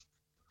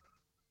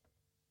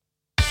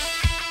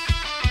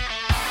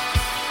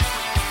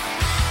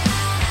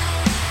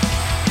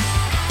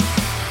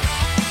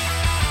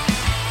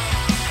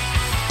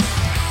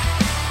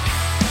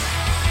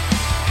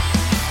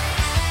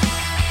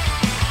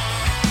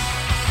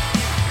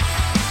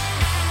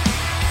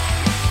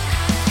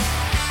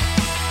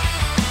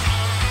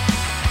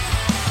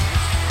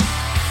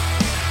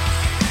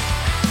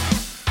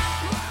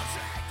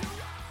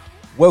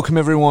Welcome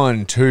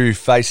everyone to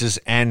Faces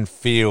and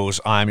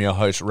Feels. I'm your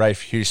host,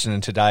 Rafe Houston,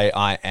 and today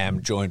I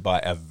am joined by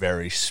a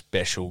very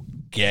special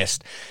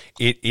guest.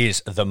 It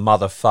is the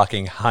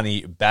motherfucking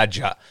honey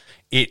badger.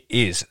 It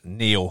is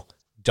Neil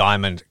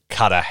Diamond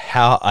Cutter.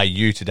 How are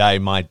you today,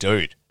 my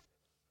dude?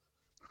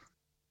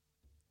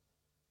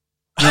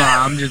 No,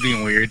 I'm just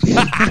being weird. You're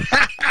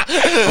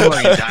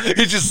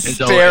just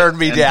staring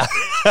me down.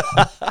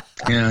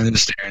 Yeah, I'm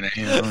just staring at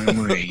you. I'm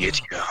going to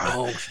get you.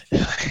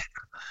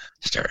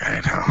 Start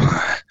right now.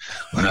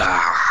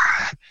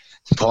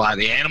 Pull out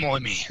the animal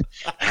in me.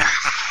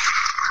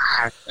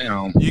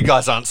 You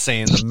guys aren't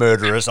seeing the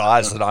murderous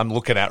eyes that I'm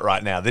looking at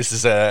right now. This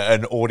is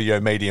an audio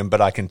medium,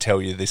 but I can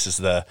tell you this is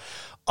the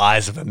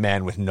eyes of a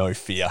man with no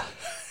fear.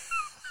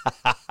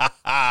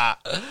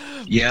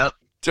 Yep.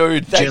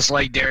 Dude, just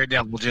like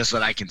Daredevil, just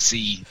what I can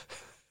see.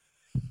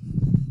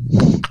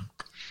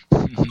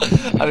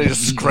 I need a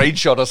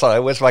screenshot or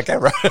something. Where's my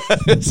camera?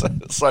 It's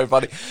so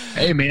funny.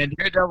 Hey, man,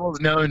 Daredevil's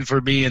known for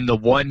being the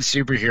one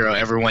superhero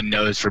everyone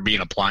knows for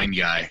being a blind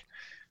guy.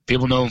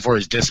 People know him for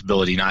his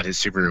disability, not his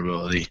super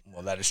ability.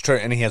 Well, that is true,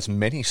 and he has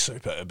many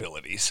super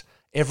abilities.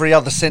 Every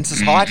other sense is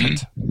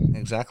heightened.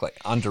 Exactly.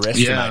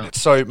 Underestimated. Yeah.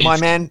 So, my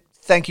man,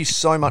 thank you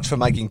so much for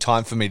making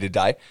time for me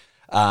today.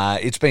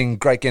 It's been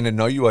great getting to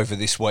know you over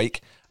this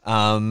week.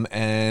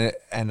 And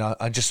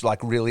I'm just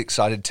like really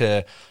excited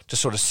to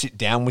sort of sit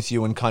down with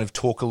you and kind of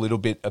talk a little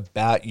bit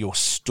about your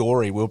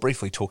story. We were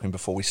briefly talking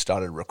before we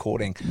started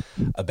recording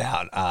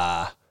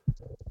about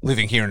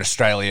living here in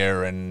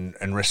Australia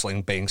and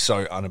wrestling being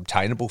so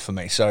unobtainable for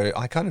me. So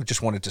I kind of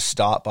just wanted to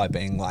start by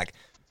being like,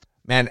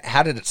 man,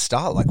 how did it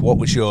start? Like, what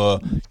was your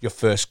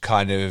first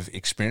kind of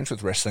experience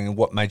with wrestling, and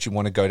what made you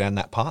want to go down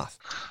that path?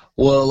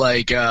 Well,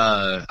 like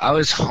I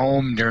was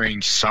home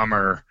during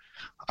summer.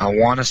 I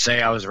want to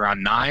say I was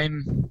around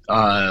 9.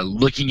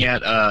 Looking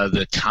at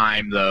the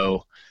time,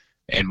 though,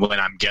 and when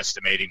I'm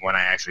guesstimating when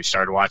I actually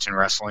started watching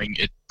wrestling,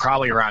 it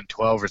probably around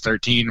 12 or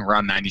 13,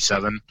 around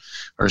 97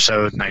 or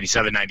so,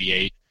 97,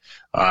 98.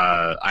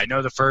 I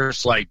know the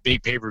first like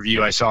big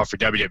pay-per-view I saw for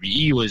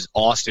WWE was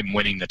Austin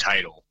winning the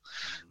title.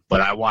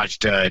 But I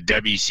watched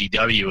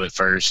WCW at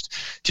first,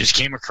 just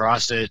came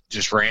across it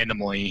just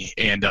randomly,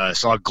 and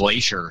saw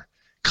Glacier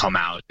come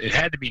out. It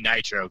had to be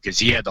Nitro because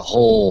he had the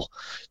whole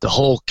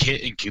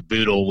kit and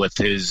caboodle with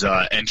his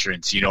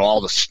entrance. You know,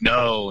 all the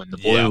snow and the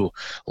blue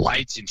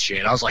lights and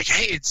shit. I was like,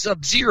 hey, it's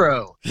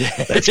Sub-Zero.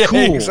 Yeah, that's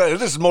cool. So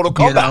this is Mortal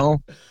Kombat. You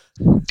know?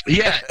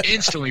 Yeah,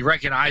 instantly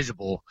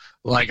recognizable.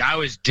 Like I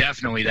was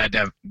definitely that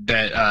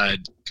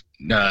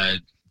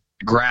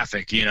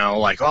graphic. You know,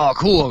 like oh,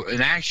 cool,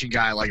 an action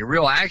guy, like a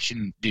real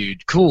action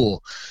dude.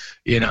 Cool.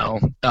 You know,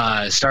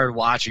 started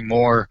watching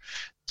more.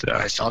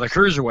 I saw the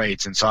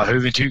cruiserweights and saw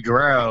Juventud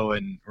Guerrero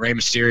and Rey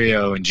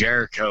Mysterio and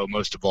Jericho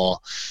most of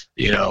all,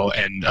 you know,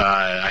 and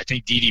I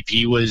think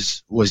DDP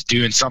was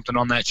doing something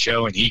on that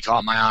show, and he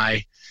caught my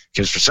eye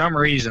because for some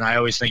reason I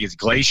always think it's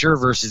Glacier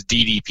versus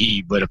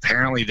DDP, but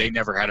apparently they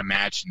never had a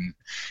match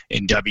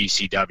in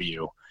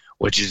WCW,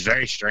 which is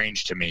very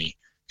strange to me.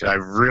 I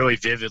really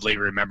vividly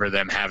remember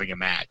them having a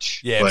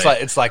match. Yeah,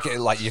 it's like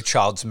your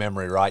child's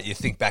memory, right? You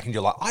think back and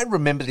you're like, I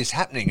remember this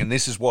happening, and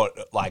this is what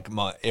like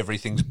my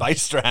everything's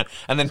based around.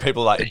 And then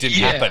people are like, it didn't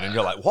happen, and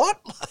you're like, what?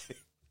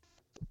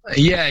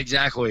 Yeah,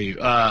 exactly.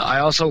 I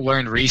also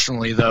learned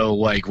recently, though,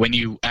 like when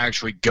you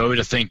actually go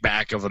to think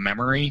back of a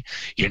memory,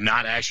 you're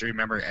not actually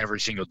remembering every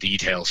single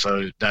detail.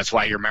 So that's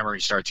why your memory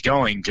starts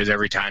going, because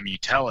every time you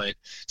tell it,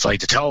 it's like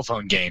the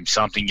telephone game.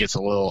 Something gets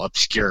a little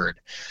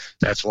obscured.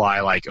 That's why,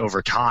 like,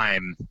 over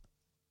time,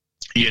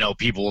 you know,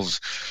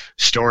 people's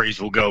stories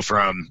will go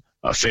from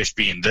a fish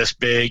being this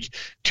big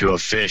to a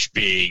fish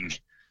being,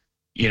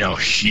 you know,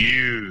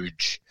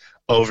 huge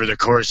over the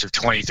course of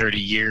 20, 30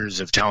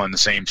 years of telling the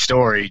same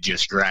story,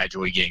 just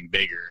gradually getting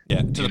bigger.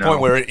 Yeah, to the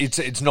point where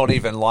it's not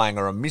even lying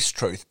or a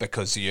mistruth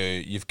because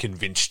you've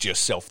convinced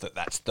yourself that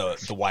that's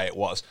the way it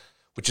was,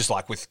 which is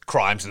like with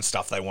crimes and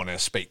stuff, they want to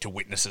speak to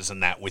witnesses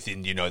and that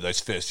within, you know, those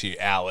first few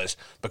hours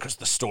because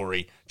the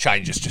story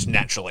changes just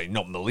naturally,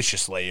 not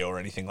maliciously or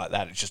anything like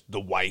that. It's just the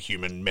way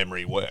human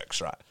memory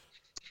works, right?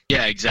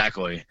 Yeah,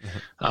 exactly.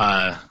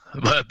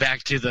 But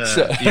back to the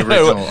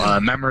original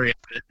memory of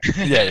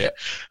it.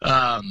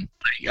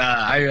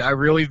 I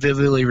really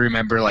vividly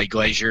remember like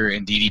Glacier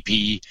and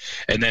DDP,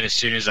 and then as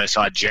soon as I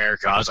saw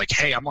Jericho, I was like,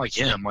 hey, I'm like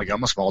him. Like,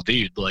 I'm a small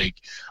dude. Like,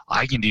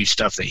 I can do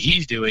stuff that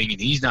he's doing, and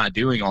he's not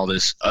doing all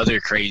this other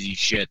crazy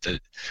shit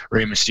that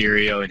Rey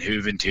Mysterio and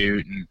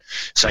Juventud and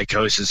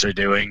Psychosis are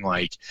doing.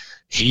 Like,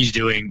 he's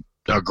doing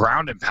a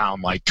ground and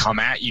pound, like, come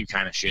at you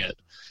kind of shit.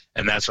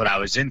 And that's what I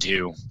was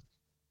into.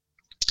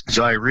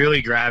 So I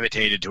really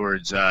gravitated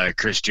towards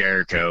Chris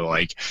Jericho.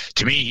 Like,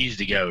 to me, he's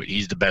the GOAT.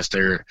 He's the best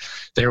there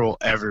will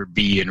ever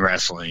be in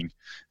wrestling.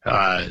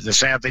 The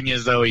sad thing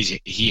is, though, he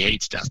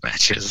hates death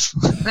matches.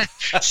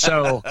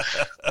 So,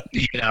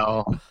 you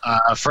know,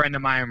 a friend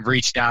of mine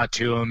reached out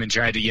to him and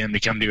tried to get him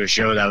to come to a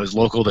show that was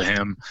local to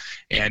him,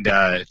 and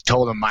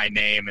told him my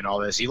name and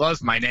all this. He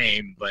loves my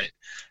name, but,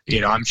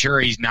 you know, I'm sure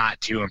he's not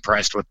too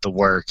impressed with the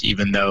work,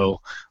 even though,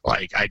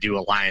 like, I do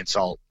a Lion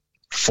Salt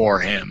for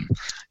him,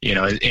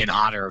 in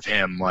honor of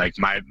him. Like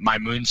my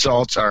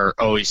moonsaults are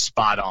always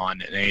spot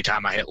on, and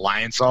anytime I hit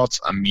Lionsaults,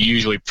 I'm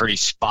usually pretty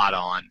spot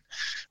on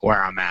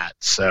where I'm at.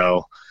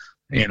 So,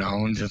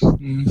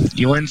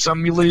 you win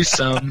some, you lose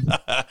some.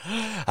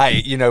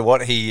 Hey, you know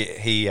what?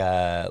 He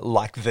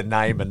liked the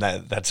name, and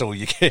that's all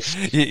you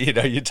get.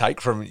 You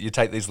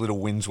take these little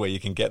wins where you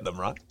can get them,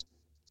 right?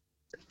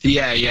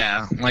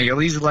 Yeah. Like, at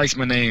least he likes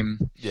my name.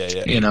 Yeah.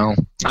 Exactly.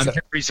 I'm sure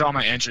he saw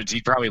my entrance.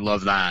 He'd probably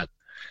love that.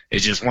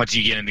 It's just once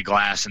you get into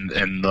glass and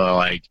the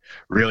like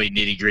really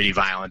nitty gritty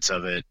violence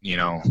of it,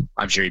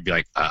 I'm sure he'd be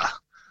like,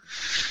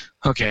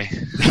 okay,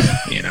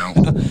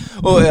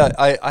 Well,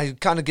 I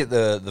kind of get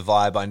the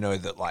vibe. I know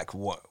that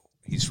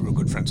he's real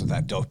good friends with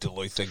that Dr.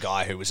 Luther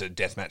guy who was a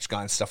deathmatch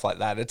guy and stuff like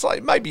that. It's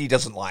like maybe he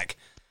doesn't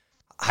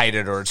hate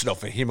it, or it's not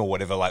for him or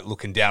whatever, like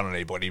looking down on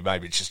anybody.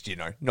 Maybe it's just,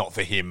 not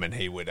for him, and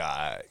he would,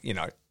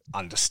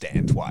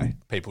 understand why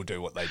people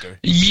do what they do.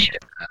 Yeah.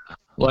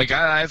 Like,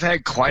 I've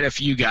had quite a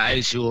few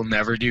guys who will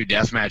never do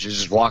death matches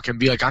just walk and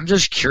be like, I'm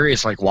just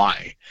curious, like,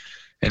 why?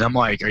 And I'm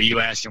like, are you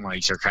asking,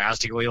 like,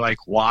 sarcastically, like,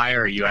 why?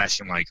 Or are you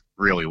asking, like,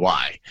 really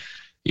why?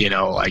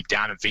 Like,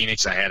 down in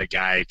Phoenix, I had a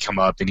guy come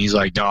up, and he's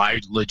like, no, I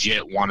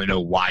legit want to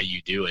know why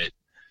you do it.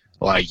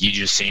 Like, you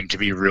just seem to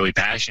be really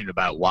passionate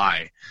about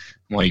why.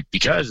 I'm like,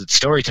 because it's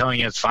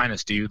storytelling at its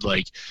finest, dude.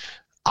 Like,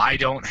 I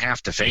don't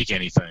have to fake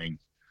anything.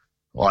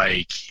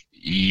 Like,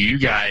 you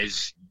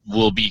guys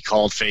will be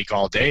called fake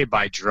all day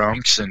by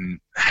drunks and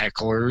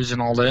hecklers and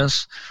all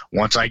this.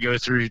 Once I go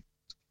through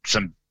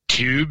some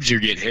tubes or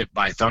get hit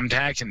by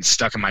thumbtacks and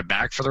stuck in my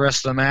back for the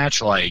rest of the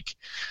match, like,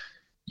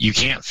 you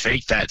can't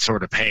fake that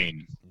sort of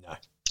pain. No.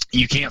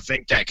 You can't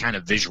fake that kind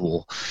of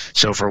visual.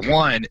 So for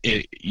one,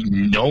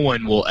 no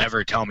one will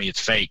ever tell me it's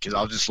fake, because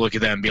I'll just look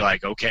at them and be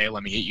like, okay,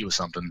 let me hit you with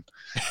something.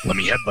 Let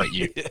me headbutt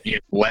you.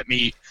 Let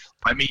me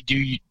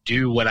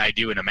do what I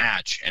do in a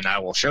match, and I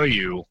will show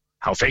you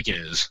how fake it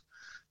is.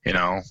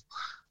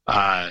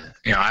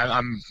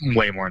 I'm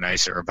way more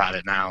nicer about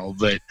it now,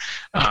 but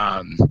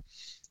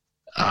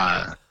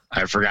I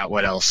forgot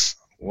what else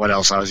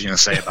I was going to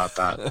say about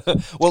that.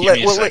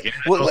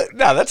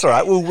 No, that's all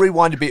right. We'll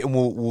rewind a bit and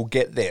we'll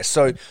get there.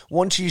 So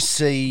once you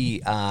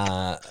see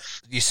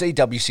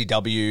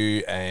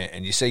WCW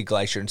and you see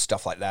Glacier and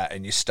stuff like that,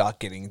 and you start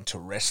getting into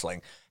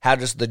wrestling, how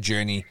does the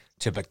journey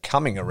to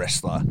becoming a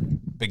wrestler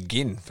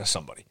begin for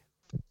somebody?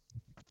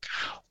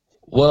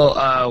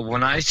 Well,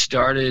 when I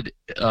started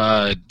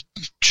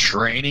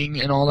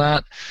training and all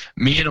that,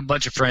 me and a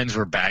bunch of friends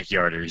were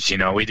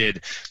backyarders. We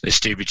did the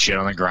stupid shit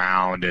on the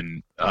ground,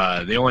 and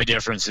the only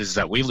difference is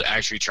that we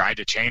actually tried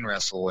to chain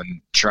wrestle and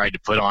tried to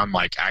put on,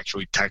 like,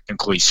 actually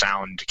technically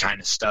sound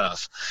kind of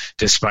stuff,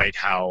 despite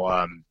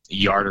how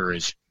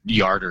yarder-ish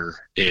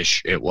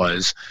it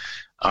was.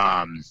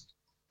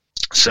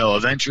 So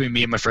eventually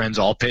me and my friends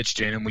all pitched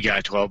in, and we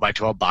got a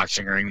 12x12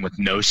 boxing ring with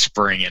no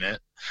spring in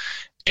it,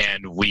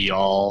 and we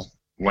all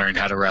learned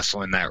how to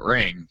wrestle in that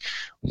ring.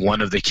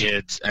 One of the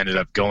kids ended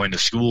up going to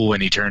school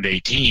when he turned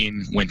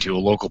 18, went to a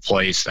local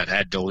place that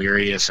had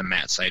Delirious and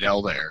Matt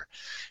Seidel there.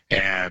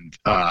 And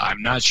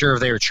I'm not sure if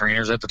they were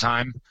trainers at the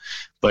time,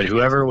 but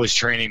whoever was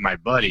training my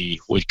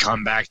buddy would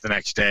come back the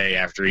next day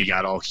after he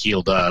got all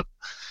healed up.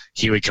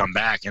 He would come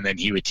back, and then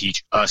he would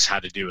teach us how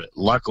to do it.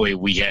 Luckily,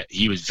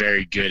 he was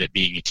very good at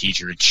being a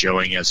teacher and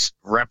showing us,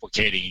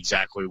 replicating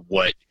exactly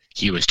what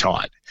he was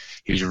taught.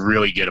 He was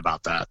really good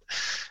about that.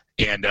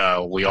 And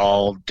we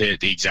all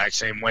did the exact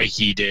same way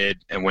he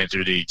did and went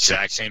through the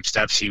exact same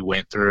steps he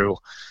went through.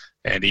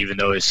 And even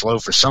though it's slow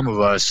for some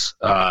of us,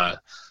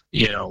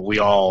 we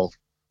all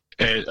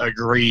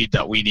agreed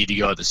that we need to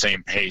go at the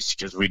same pace,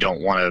 because we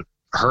don't want to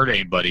hurt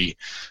anybody,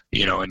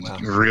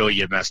 and really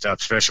get messed up,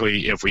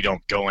 especially if we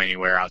don't go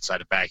anywhere outside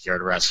of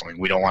backyard wrestling.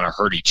 We don't want to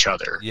hurt each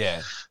other.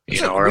 Yeah.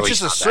 Which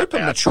is a super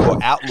mature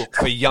outlook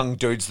for young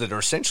dudes that are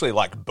essentially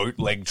like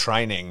bootleg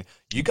training.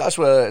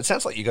 It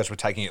sounds like you guys were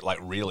taking it like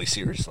really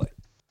seriously.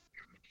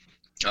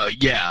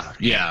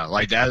 Yeah.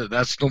 Like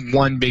that's the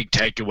one big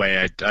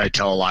takeaway I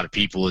tell a lot of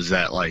people, is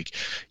that, like,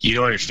 you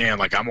don't understand,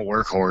 like, I'm a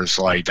workhorse.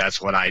 Like,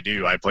 that's what I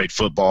do. I played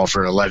football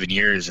for 11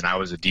 years, and I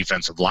was a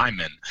defensive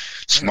lineman.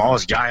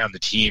 Smallest guy on the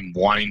team,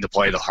 wanting to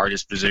play the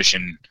hardest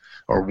position,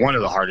 or one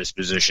of the hardest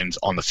positions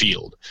on the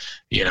field.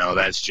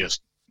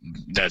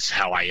 That's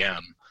how I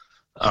am.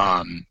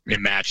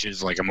 In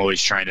matches, like, I'm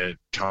always trying to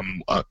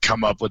come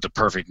up with the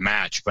perfect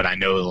match, but I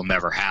know it'll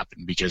never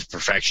happen, because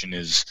perfection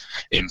is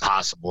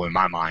impossible in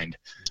my mind.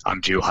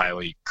 I'm too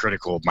highly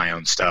critical of my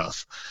own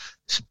stuff.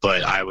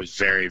 But I was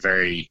very,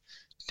 very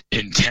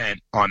intent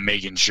on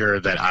making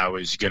sure that I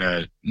was going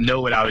to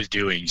know what I was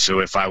doing. So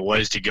if I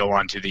was to go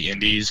on to the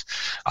indies,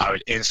 I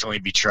would instantly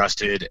be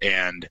trusted,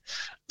 and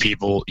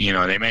people,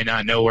 they may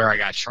not know where I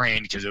got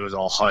trained, because it was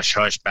all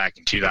hush-hush back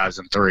in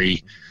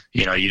 2003.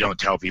 You don't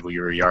tell people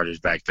you were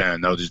yarders back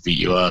then. They'll just beat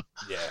you up.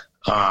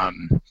 Yeah.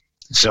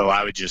 So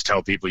I would just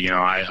tell people,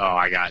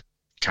 I got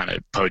kind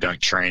of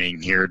podunk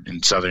training here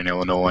in Southern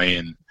Illinois,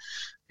 and,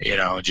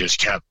 just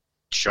kept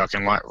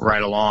chucking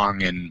right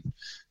along. And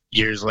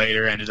years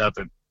later ended up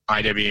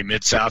IWA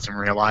Mid-South and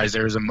realized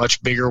there's a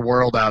much bigger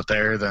world out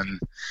there than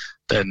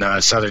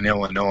Southern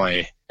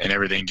Illinois, and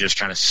everything just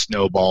kind of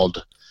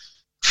snowballed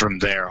from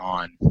there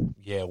on.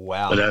 Yeah,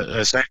 wow. But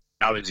essentially,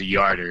 I was a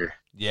yarder.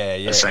 Yeah,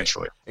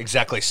 essentially.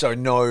 Exactly. So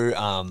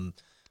no,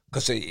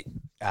 because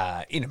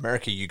in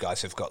America, you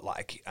guys have got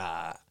like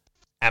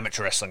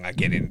amateur wrestling.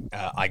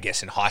 I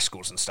guess in high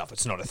schools and stuff.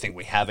 It's not a thing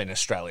we have in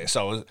Australia.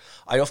 So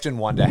I often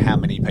wonder how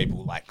many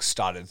people like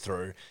started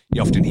through.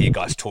 You often hear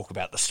guys talk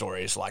about the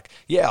stories like,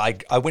 yeah,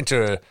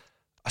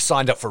 I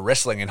signed up for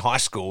wrestling in high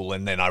school,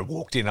 and then I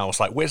walked in. I was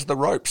like, "Where's the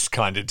ropes?"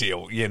 kind of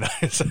deal, you know.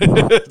 So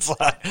it's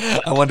like,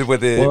 I wonder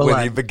whether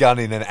you've begun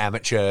in an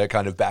amateur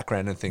kind of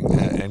background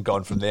and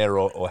gone from there,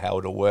 or how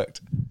it all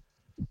worked.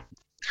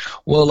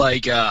 Well,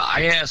 like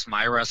I asked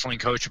my wrestling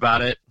coach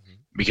about it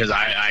because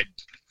I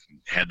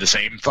had the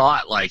same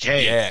thought. Like,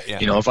 hey,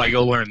 you know, if I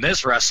go learn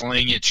this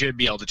wrestling, it should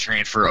be able to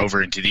transfer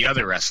over into the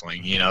other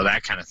wrestling, you know,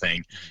 that kind of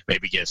thing.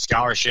 Maybe get a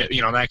scholarship,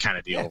 you know, that kind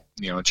of deal. Yeah.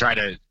 You know, try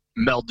to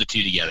meld the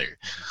two together,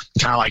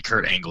 kind of like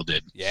Kurt Angle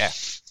did. Yeah.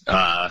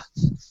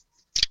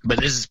 But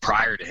this is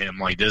prior to him.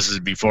 Like, this is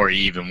before he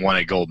even won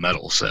a gold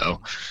medal.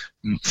 So,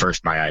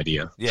 first my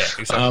idea. Yeah,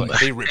 exactly.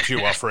 He ripped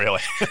you off, really.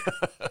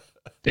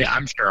 Yeah,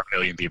 I'm sure a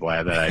million people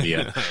had that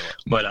idea.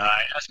 But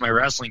I asked my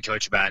wrestling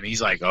coach about it, and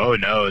he's like, "Oh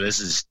no, this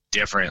is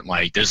different.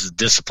 Like, this is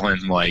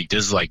discipline. Like,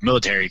 this is like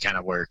military kind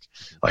of work.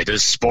 Like, this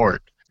is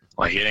sport.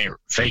 Like, it ain't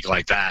fake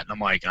like that." And I'm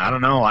like, I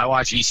don't know. I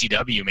watch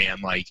ECW,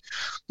 man. Like,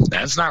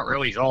 that's not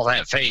really all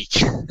that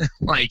fake.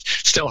 Like,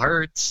 still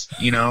hurts,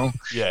 you know?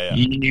 Yeah.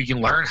 You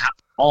can learn how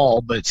to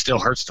fall, but it still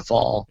hurts to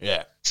fall.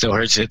 Yeah. Still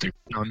hurts to hit the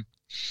ground.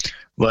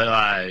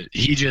 But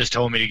he just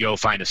told me to go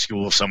find a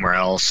school somewhere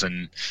else.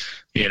 And,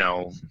 you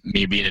know,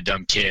 me being a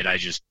dumb kid, I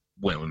just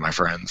went with my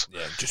friends.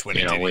 Yeah, just went.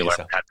 You know, we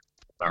learned that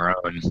on our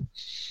own.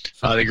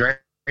 The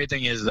great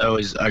thing is, though,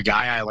 is a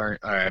guy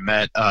I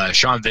met,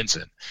 Sean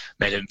Vincent.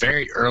 Met him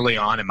very early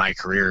on in my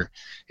career,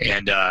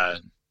 and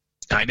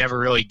I never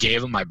really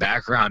gave him my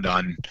background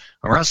on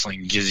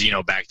wrestling because, you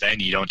know, back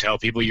then you don't tell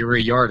people you were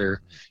a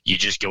yarder. You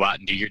just go out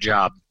and do your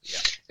job.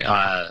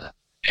 Yeah.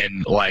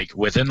 And, like,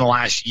 within the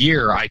last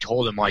year, I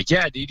told him, like,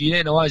 yeah, dude, you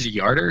didn't know I was a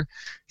yarder?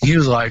 He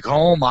was like,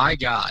 oh, my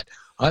God.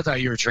 I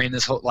thought you were trained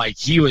this whole – like,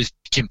 he was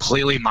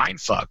completely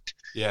mind-fucked.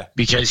 Yeah.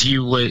 Because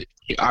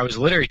I was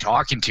literally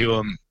talking to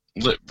him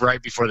right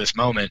before this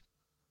moment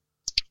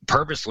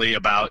purposely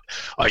about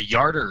a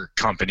yarder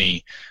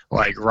company,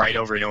 like, right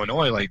over in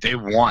Illinois. Like, they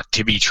want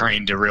to be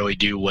trained to really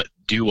do what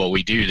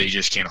we do. They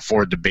just can't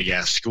afford the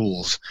big-ass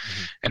schools.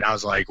 Mm-hmm. And I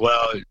was like,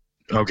 well,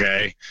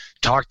 okay.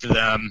 Talked to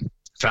them.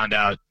 Found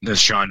out this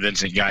Sean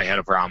Vincent guy had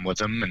a problem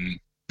with him, and,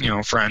 you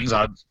know, friends,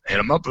 I'd hit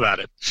him up about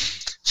it.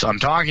 So I'm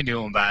talking to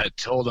him about it,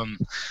 told him,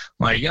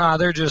 like,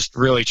 they're just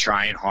really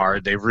trying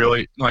hard. They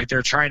really, like,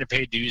 they're trying to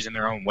pay dues in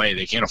their own way.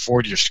 They can't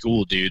afford your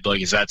school, dude.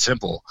 Like, it's that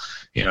simple.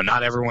 You know,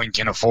 not everyone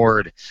can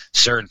afford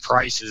certain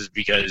prices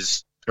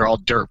because they're all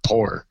dirt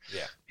poor.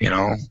 Yeah. You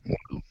know,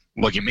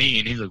 look at me.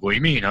 And he's like, what do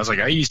you mean? I was like,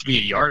 I used to be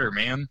a yarder,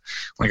 man.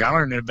 Like, I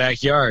learned in the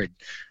backyard.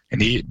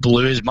 And he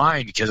blew his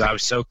mind because I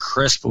was so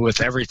crisp with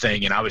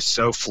everything and I was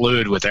so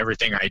fluid with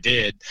everything I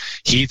did.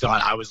 He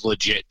thought I was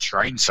legit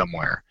trained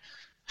somewhere.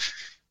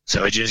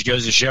 So it just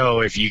goes to show,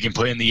 if you can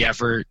put in the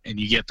effort and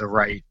you get the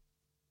right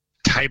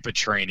type of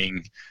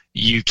training,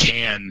 you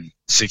can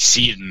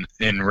succeed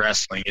in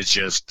wrestling. It's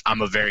just, I'm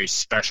a very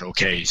special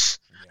case.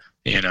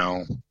 Yeah. You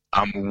know,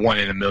 I'm 1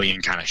 in a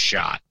million kind of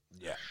shot.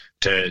 Yeah.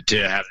 To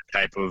have the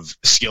type of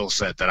skill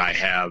set that I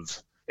have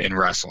in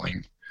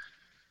wrestling.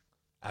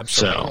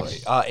 Absolutely.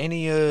 So,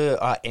 any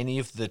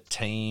of the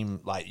team,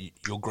 like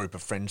your group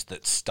of friends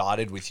that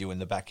started with you in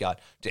the backyard,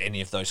 do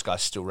any of those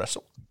guys still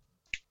wrestle?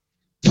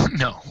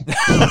 No.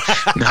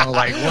 No,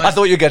 like what? I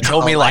thought you were going to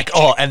tell me like,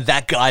 and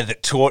that guy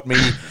that taught me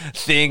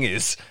thing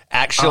is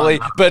actually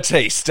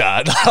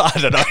Batista. I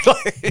don't know.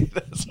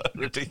 That's so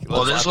ridiculous.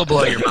 Well, this will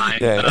blow your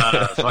mind.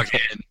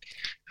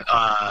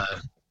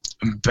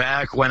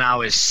 Back when I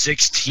was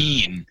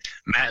 16,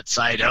 Matt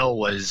Seidel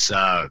was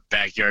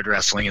backyard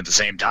wrestling at the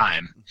same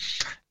time.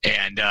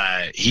 And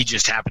he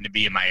just happened to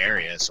be in my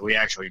area. So we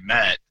actually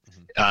met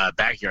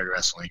backyard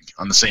wrestling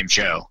on the same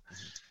show.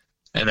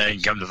 And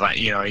then come to find,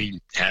 you know, he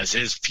has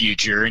his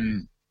future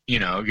and, you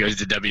know, goes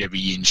to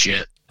WWE and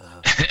shit.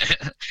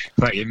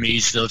 Like me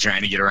still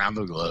trying to get around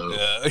the globe.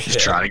 Just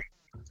trying.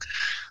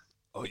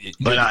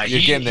 But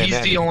he's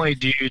the only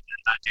dude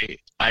that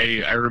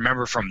I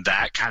remember from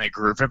that kind of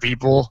group of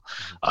people.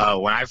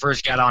 When I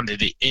first got onto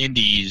the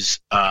indies,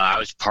 I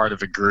was part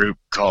of a group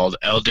called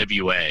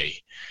LWA.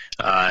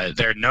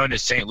 They're known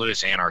as St.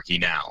 Louis Anarchy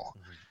now.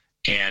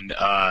 And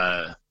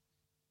I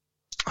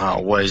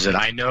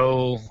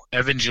know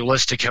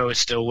Evangelistico is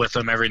still with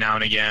them every now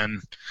and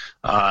again.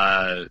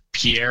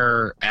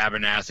 Pierre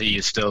Abernathy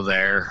is still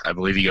there. I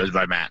believe he goes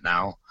by Matt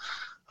now.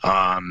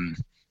 And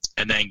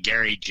then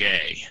Gary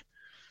J.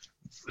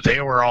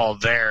 They were all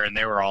there, and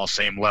they were all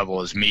same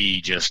level as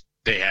me, just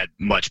they had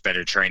much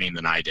better training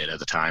than I did at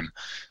the time.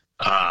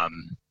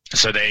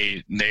 So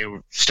they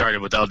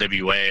started with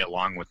LWA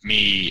along with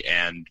me,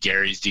 and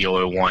Gary's the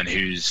only one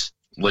who's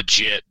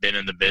legit been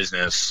in the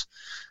business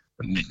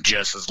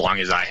just as long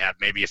as I have,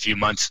 maybe a few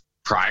months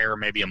prior,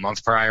 maybe a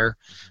month prior,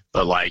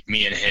 but like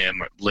me and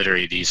him are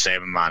literally the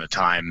same amount of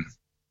time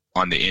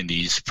on the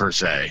indies per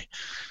se.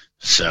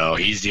 So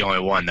he's the only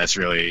one that's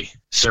really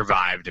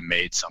survived and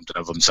made something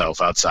of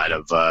himself outside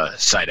of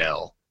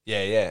Seidel.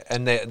 Yeah.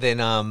 And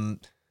then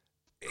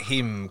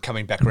him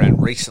coming back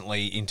around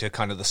recently into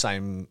kind of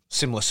the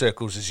similar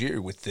circles as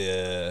you with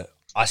the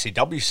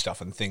ICW stuff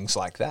and things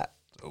like that,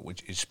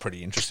 which is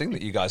pretty interesting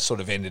that you guys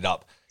sort of ended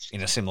up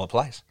in a similar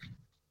place.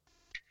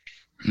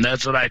 And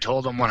that's what I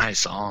told him when I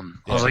saw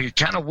him. I was like,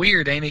 it's kind of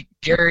weird, ain't it,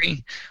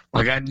 Gary?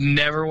 Like, I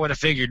never would have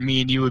figured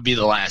me and you would be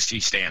the last two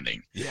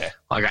standing. Yeah.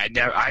 Like,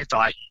 I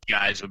thought you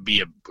guys would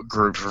be a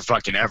group for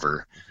fucking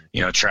ever,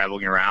 you know,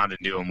 traveling around and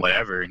doing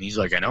whatever. And he's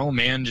like, I know,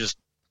 man,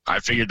 I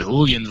figured the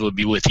hooligans would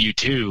be with you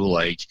too.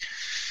 Like,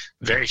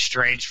 very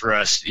strange for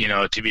us, you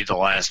know, to be the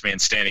last man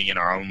standing in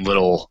our own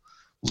little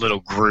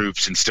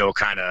groups and still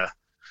kind of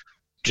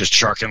just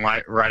trucking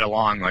right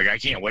along. Like, I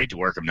can't wait to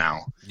work them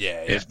now.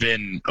 Yeah. It's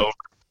been over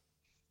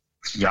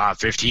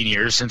 15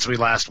 years since we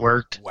last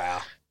worked.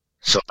 Wow.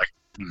 So, like,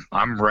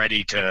 I'm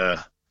ready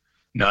to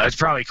 – no, it's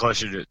probably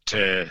closer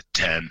to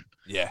 10.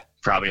 Yeah.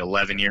 Probably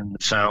 11 years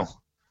or so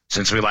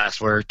since we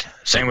last worked.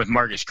 Same with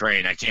Marcus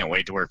Crane. I can't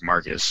wait to work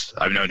Marcus.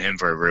 I've known him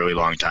for a really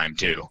long time,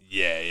 too.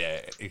 Yeah,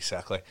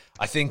 exactly.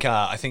 I think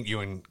you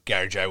and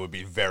Gary J would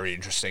be very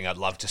interesting. I'd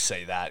love to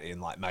see that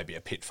in, like, maybe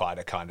a pit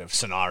fighter kind of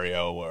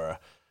scenario or a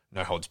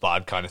no holds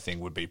barred kind of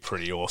thing would be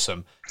pretty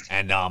awesome.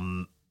 And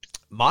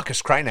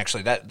Marcus Crane,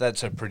 actually,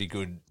 that's a pretty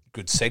good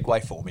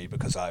segue for me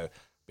because I've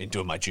been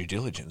doing my due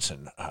diligence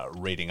and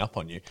reading up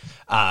on you.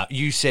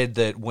 You said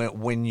that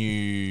when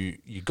you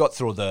got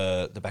through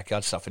the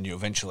backyard stuff and you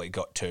eventually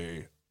got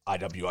to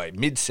IWA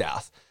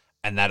Mid-South,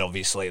 and that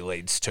obviously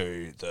leads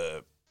to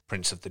the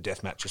Prince of the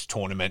Deathmatches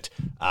tournament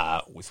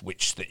with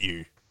which that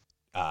you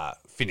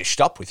finished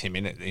up with him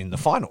in the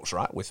finals,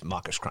 right, with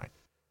Marcus Crane?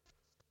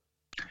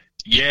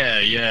 Yeah.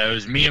 It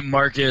was me and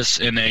Marcus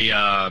in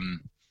a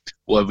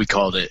what we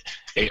called it,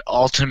 a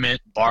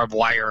ultimate barbed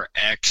wire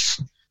X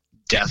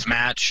death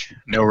match,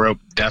 no rope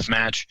death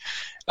match.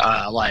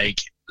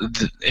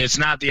 It's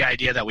not the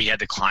idea that we had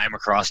to climb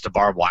across the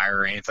barbed wire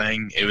or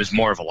anything. It was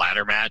more of a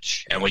ladder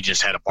match, and we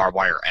just had a barbed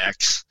wire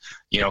X,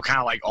 you know, kind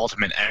of like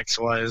Ultimate X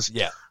was.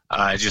 Yeah.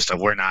 Just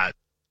we're not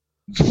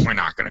going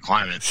to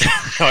climb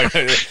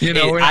it. You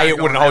know, A, it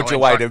wouldn't hold your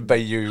weight, and B,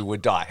 you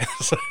would die.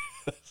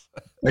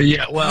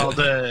 Yeah, well,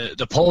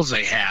 the poles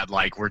they had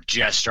were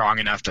just strong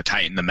enough to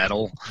tighten the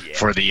metal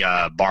for the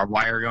barbed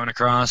wire going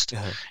across,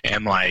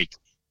 and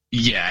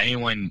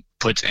anyone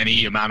puts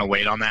any amount of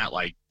weight on that,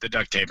 the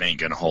duct tape ain't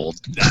gonna hold.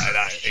 No,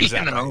 exactly.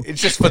 You know? It's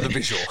just for the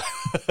visual.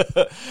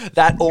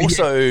 That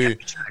also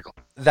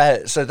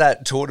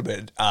that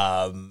tournament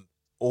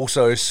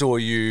also saw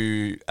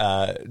you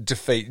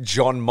defeat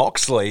John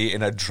Moxley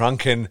in a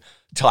drunken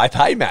Type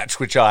A match,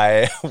 which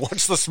I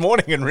watched this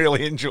morning and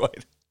really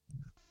enjoyed.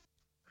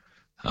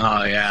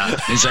 Oh, yeah.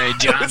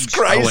 John's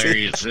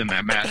hilarious in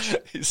that match.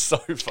 He's so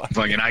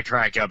funny. And I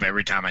crack up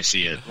every time I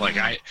see it.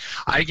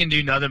 I can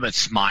do nothing but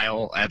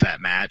smile at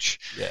that match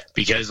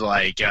because,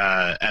 at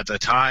the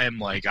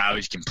time, I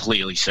was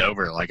completely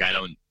sober.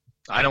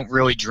 I don't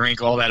really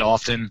drink all that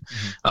often.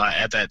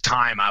 At that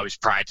time, I was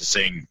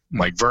practicing,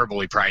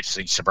 verbally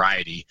practicing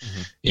sobriety,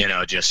 you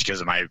know, just because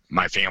of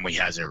my family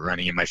has it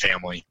running in my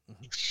family.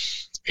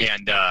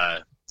 And,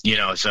 you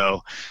know,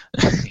 so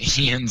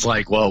Ian's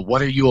like, well,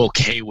 what are you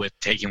okay with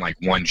taking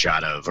one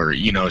shot of, or,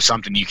 you know,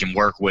 something you can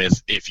work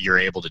with if you're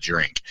able to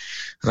drink?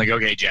 I'm like,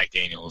 okay, Jack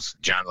Daniels.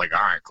 John's like, all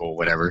right, cool,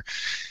 whatever.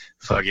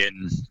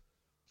 Fucking,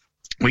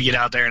 we get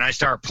out there and I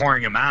start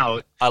pouring him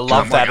out. I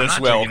love that as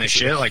well. This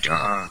shit.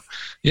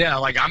 Yeah,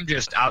 I'm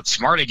just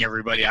outsmarting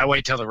everybody. I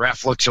wait till the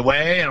ref looks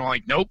away and I'm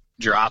like, nope,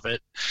 drop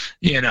it,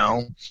 you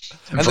know.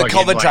 And the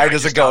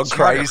commentators are going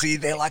crazy.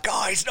 They're like,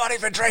 oh, he's not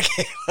even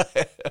drinking.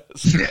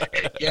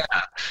 Yeah.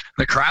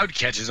 The crowd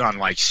catches on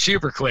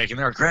super quick and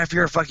they're like, Ref,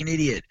 you're a fucking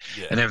idiot.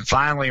 Yeah. And then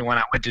finally when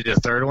I went to the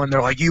third one,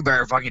 they're like, you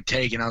better fucking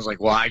take. And I was like,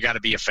 well, I got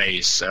to be a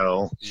face,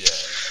 so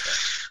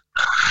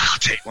I'll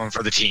take one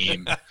for the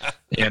team,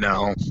 you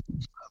know.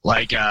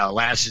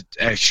 Last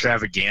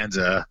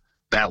extravaganza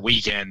that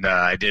weekend,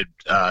 I did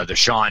the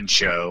Sean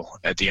show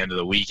at the end of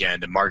the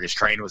weekend, and Marcus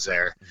Crane was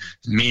there.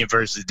 Me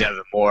versus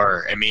Devin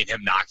Moore, and me and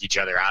him knock each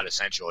other out,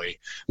 essentially.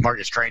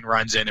 Marcus Crane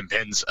runs in and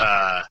pins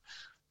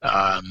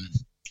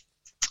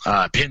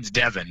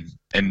Devin,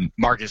 and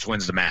Marcus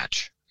wins the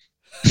match.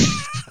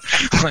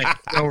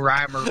 No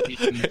rhyme or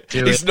reason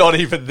to He's it. Not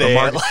even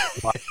there.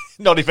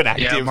 Not even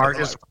active.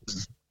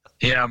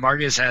 Yeah,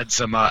 Marcus had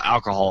some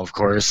alcohol, of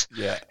course.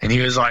 Yeah. And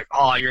he was like,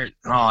 you're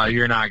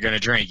not gonna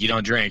drink. You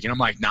don't drink. And I'm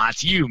like, nah,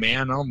 it's you,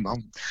 man.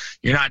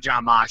 You're not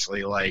John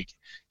Moxley.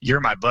 You're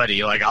my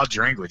buddy. I'll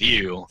drink with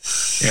you.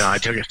 You know, I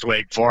took a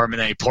swig for him,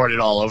 and then he poured it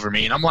all over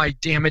me. And I'm like,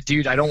 damn it,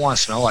 dude, I don't want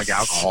to smell like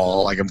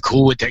alcohol. I'm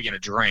cool with taking a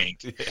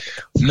drink. Yeah.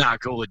 I'm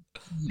not cool with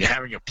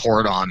having it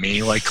poured on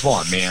me. Come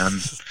on, man.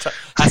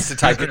 Has to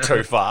take it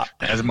too far.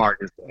 As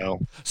Marcus,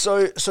 though.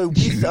 So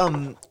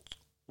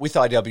with with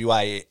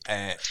IWA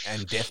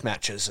and death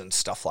matches and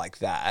stuff like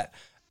that,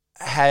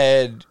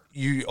 had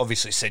you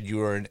obviously said you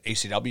were an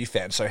ECW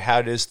fan, so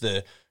how does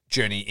the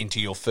journey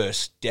into your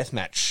first death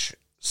match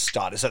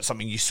start? Is that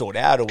something you sought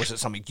out, or was it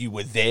something you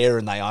were there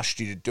and they asked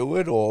you to do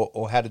it,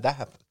 or how did that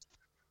happen?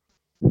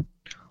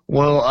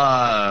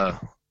 Well,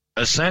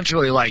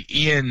 essentially, like,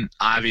 Ian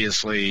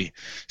obviously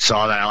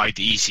saw that I liked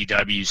the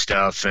ECW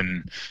stuff,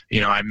 and,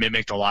 you know, I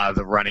mimicked a lot of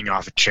the running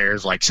off of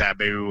chairs like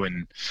Sabu,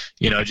 and,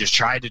 you know, just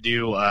tried to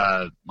do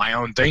my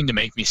own thing to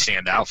make me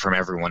stand out from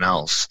everyone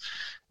else.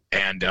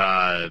 And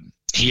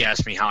he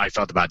asked me how I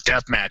felt about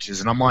death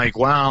matches, and I'm like,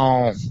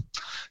 well,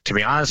 to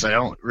be honest, I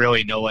don't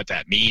really know what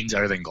that means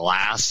other than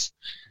glass.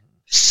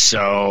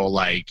 So,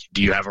 like,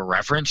 do you have a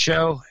reference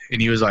show?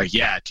 And he was like,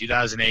 yeah,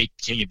 2008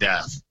 King of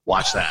Death.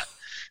 Watch that.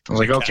 I was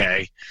like,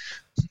 okay.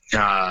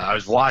 I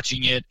was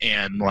watching it,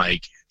 and,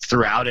 like,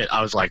 throughout it,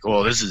 I was like,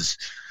 well, this is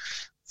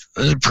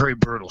pretty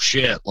brutal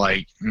shit.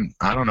 Like,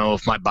 I don't know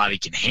if my body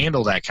can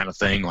handle that kind of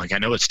thing. Like, I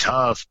know it's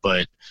tough,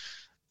 but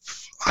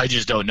I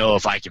just don't know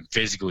if I can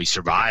physically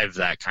survive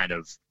that kind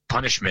of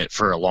punishment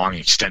for a long,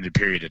 extended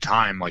period of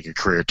time, like a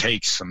career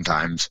takes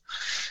sometimes.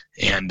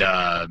 And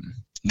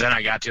then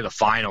I got to the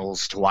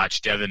finals to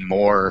watch Devin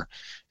Moore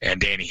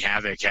and Danny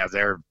Havoc have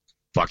their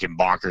fucking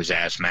bonkers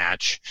ass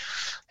match,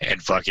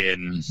 and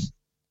fucking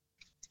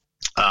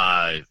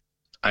I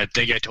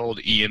think I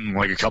told Ian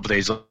like a couple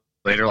days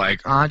later,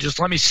 like, just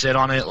let me sit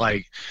on it,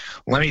 like,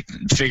 let me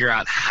figure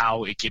out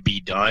how it could be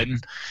done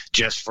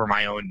just for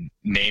my own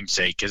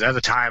namesake, because at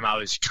the time I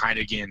was kind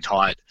of getting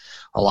taught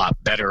a lot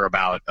better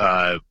about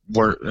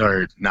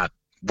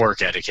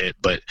work etiquette,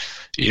 but,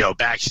 you know,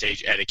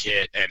 backstage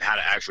etiquette and how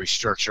to actually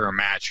structure a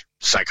match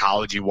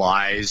psychology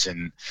wise.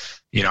 And,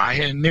 you know,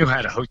 I knew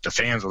how to hook the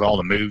fans with all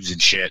the moves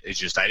and shit. It's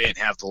just I didn't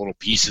have the little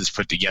pieces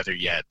put together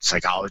yet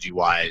psychology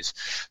wise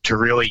to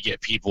really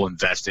get people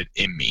invested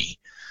in me.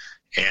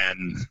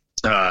 And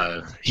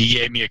he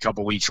gave me a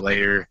couple weeks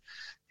later,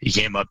 he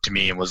came up to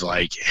me and was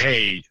like,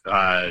 hey,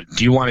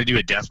 do you want to do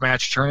a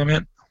deathmatch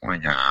tournament? I'm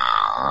like,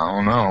 I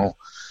don't know.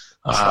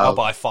 Trial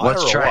by fire,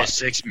 let's try what? a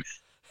 6.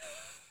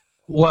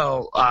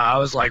 Well, I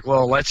was like,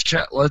 well, let's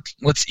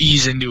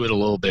ease into it a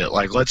little bit.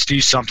 Like, let's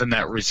do something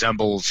that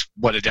resembles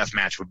what a death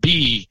match would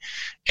be,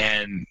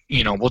 and,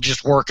 you know, we'll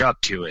just work up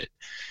to it.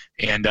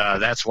 And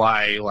that's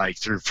why, like,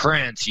 through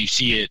Prince, you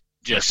see it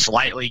just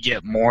slightly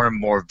get more and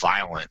more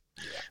violent,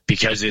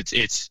 because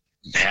it's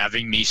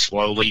having me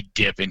slowly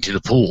dip into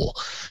the pool,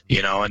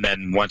 you know. And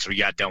then once we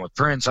got done with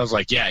Prince, I was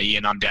like, yeah,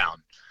 Ian, I'm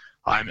down.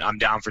 I'm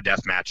down for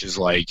death matches.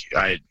 Like,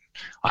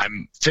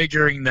 I'm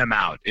figuring them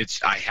out.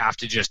 I have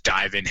to just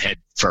dive in head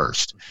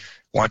first.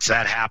 Once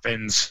that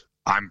happens,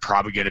 I'm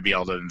probably going to be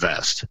able to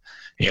invest.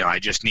 You know, I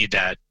just need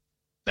that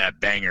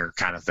banger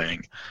kind of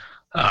thing.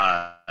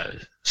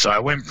 So I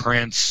win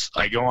Prince.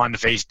 I go on to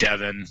face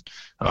Devin,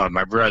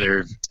 my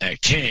brother,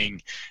 at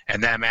King,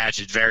 and that match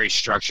is very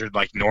structured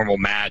like normal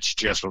match,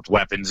 just with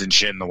weapons and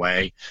shit in the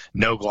way.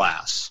 No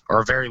glass,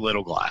 or very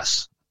little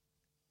glass.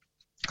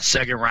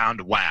 Second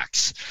round,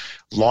 wax.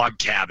 Log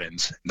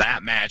cabins.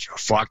 That match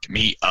fucked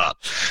me up.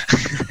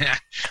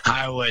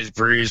 I was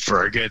bruised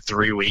for a good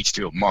 3 weeks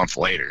to a month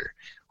later.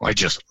 Like,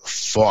 just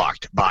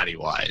fucked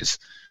body-wise.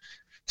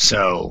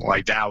 So,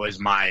 like, that was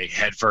my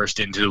head first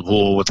into the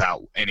pool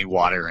without any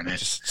water in it.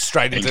 Just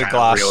straight into the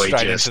glass, really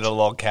straight into the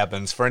log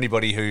cabins. For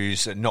anybody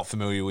who's not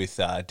familiar with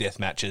death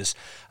matches,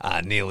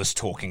 Neil is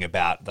talking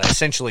about, they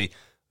essentially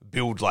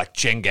build like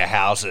Jenga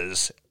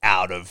houses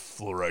out of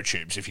fluoro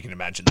tubes, if you can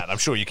imagine that. I'm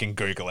sure you can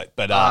Google it.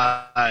 But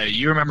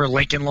you remember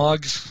Lincoln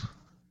Logs?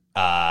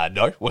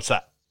 No, what's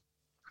that?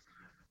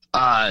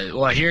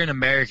 Well, here in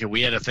America,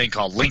 we had a thing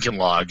called Lincoln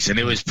Logs, and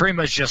it was pretty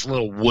much just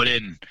little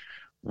wooden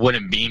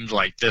beams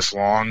like this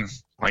long,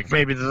 like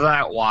maybe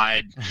that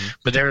wide,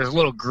 but there was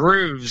little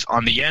grooves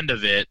on the end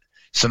of it,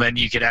 so then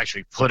you could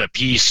actually put a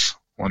piece,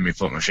 let me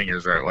put my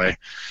fingers the right way,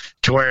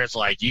 to where it's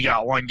like you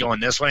got one going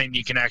this way, and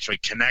you can actually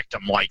connect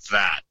them like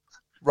that.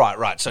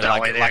 Right. So that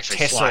like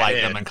tessellate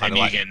them and kind of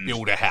like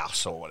build a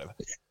house or whatever.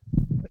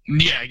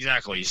 Yeah,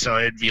 exactly. So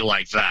it'd be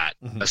like that,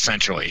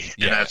 essentially.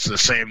 Yeah. And that's the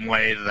same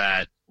way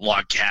that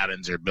log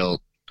cabins are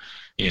built,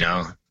 you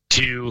know.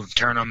 2,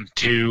 turn them,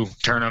 2,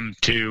 turn them,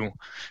 2,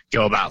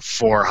 go about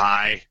 4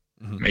 high,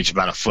 makes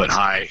about a foot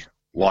high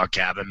log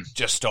cabin.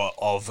 Just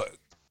of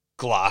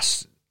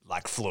glass,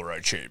 like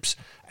fluoro tubes.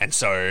 And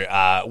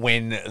so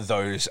when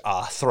those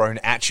are thrown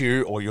at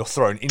you or you're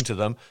thrown into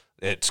them,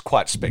 it's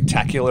quite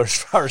spectacular as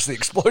far as the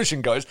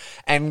explosion goes,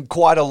 and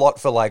quite a lot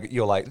for, like,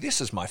 you're like, this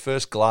is my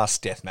first glass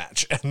death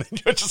match, and then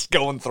you're just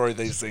going through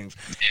these things.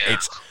 Yeah.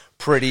 It's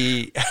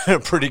pretty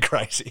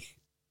crazy.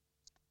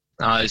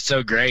 It's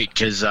so great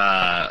because,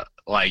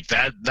 like,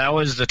 that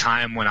was the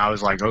time when I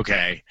was like,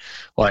 okay,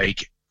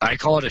 like, I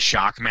call it a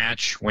shock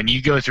match. When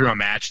you go through a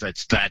match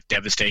that's that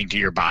devastating to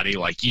your body,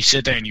 like, you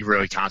sit there and you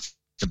really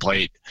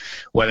contemplate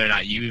whether or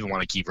not you even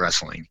want to keep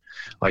wrestling.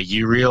 Like,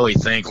 you really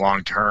think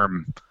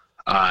long-term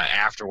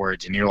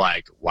afterwards, and you're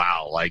like,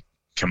 wow, like,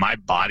 can my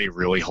body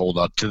really hold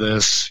up to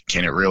this?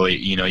 Can it really,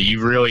 you know,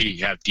 you really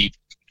have deep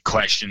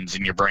questions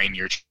in your brain.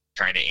 You're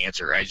trying to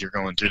answer as you're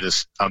going through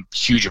this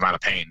huge amount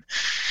of pain.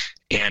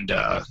 And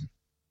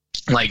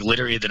like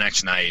literally the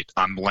next night,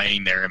 I'm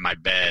laying there in my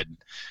bed,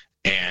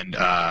 and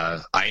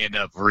I end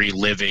up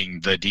reliving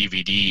the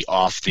DVD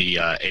off the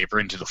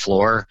apron to the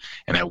floor,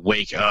 and I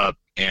wake up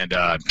and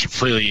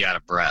completely out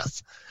of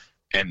breath,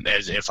 and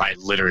as if I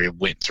literally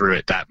went through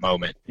it that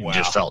moment and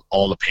just felt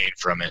all the pain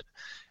from it.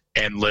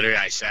 And literally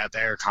I sat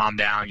there, calmed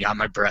down, got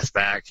my breath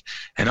back,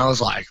 and I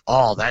was like,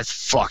 oh, that's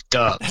fucked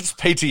up. That's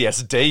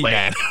PTSD, like,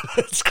 man.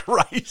 That's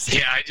crazy.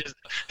 Yeah,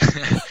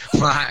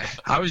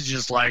 I was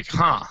just like,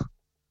 huh.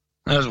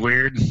 That was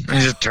weird. I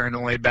just turned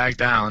and laid back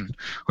down.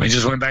 I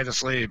just went back to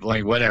sleep,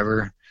 like,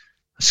 whatever.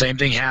 Same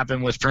thing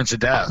happened with Prince of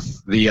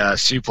Death. The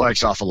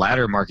suplex off a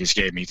ladder Marcus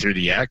gave me through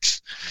the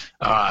X.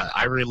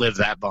 I relived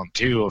that bump,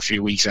 too, a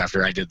few weeks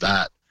after I did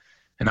that.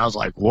 And I was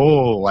like,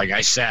 whoa. Like,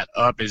 I sat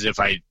up as if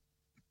I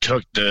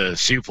took the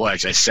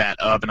suplex. I sat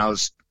up, and I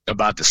was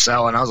about to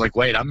sell, and I was like,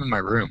 wait, I'm in my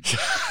room.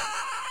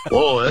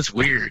 Whoa, that's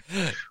weird.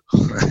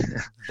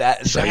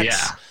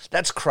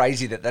 That's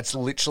crazy. That's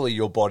literally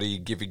your body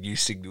giving you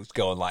signals,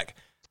 going like,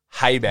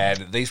 "Hey,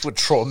 man, these were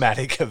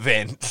traumatic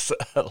events.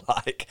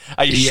 Like,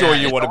 are you sure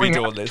you want to be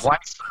doing this?"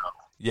 Twice,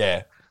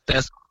 yeah,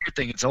 that's the weird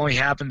thing. It's only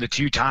happened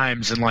 2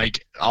 times, and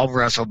like I'll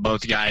wrestle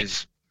both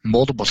guys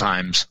multiple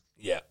times.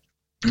 Yeah,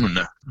 I'm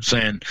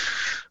saying,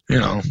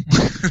 never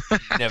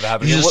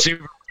happened.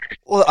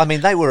 Well, I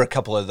mean, they were a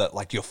couple of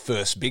like your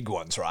first big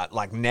ones, right?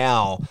 Like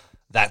now.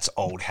 That's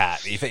old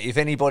hat. If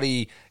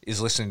anybody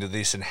is listening to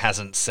this and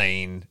hasn't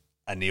seen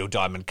a Neil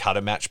Diamond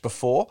Cutter match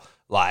before,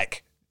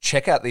 like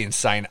check out the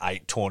Insane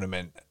 8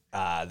 tournament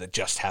that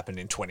just happened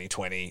in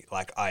 2020.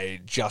 Like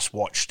I just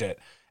watched it,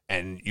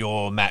 and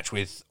your match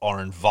with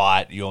Oren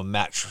Veidt, your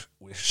match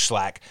with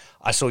Schlack,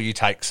 I saw you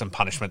take some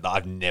punishment that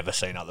I've never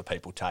seen other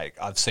people take.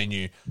 I've seen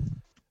you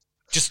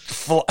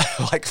just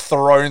like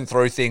thrown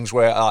through things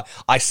where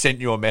I sent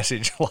you a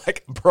message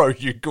like, bro,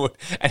 you good.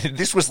 And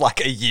this was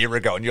like a year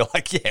ago, and you're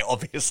like, yeah,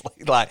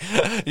 obviously. Like,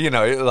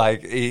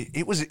 like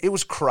it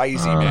was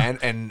crazy, man,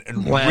 and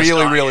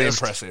really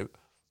impressive.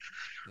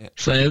 Yeah.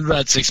 So it was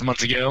about 6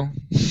 months ago.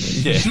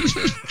 Yeah.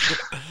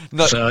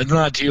 So it's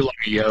not too long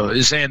ago.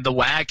 It's saying the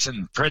Wax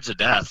and Prince of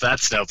Death,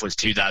 that stuff was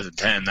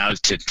 2010. That was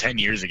 10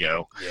 years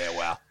ago. Yeah,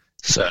 wow.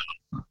 So,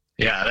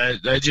 yeah,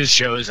 that just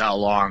shows how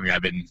long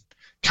I've been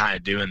kind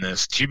of doing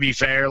this. To be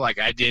fair, like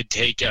I did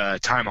take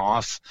time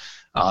off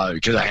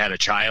because I had a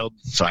child,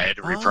 so I had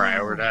to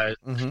reprioritize.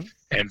 Mm-hmm.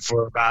 And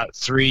for about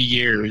 3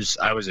 years,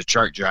 I was a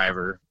truck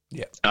driver.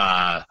 Yeah.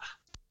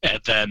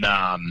 And then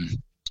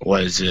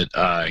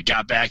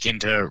got back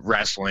into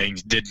wrestling,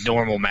 did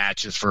normal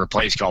matches for a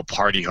place called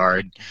Party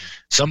Hard.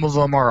 Some of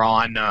them are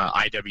on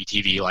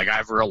IWTV. Like I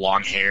have real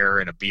long hair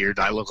and a beard.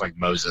 I look like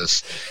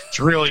Moses. It's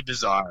really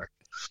bizarre.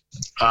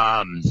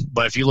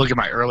 But if you look at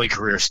my early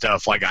career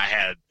stuff, like I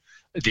had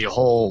the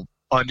whole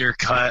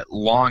undercut,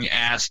 long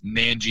ass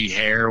Nanji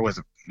hair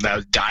that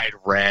was dyed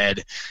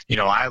red.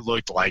 I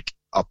looked like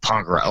a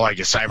punk, like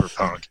a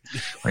cyberpunk,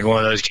 like one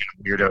of those kind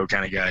of weirdo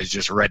kind of guys,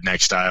 just redneck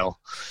style.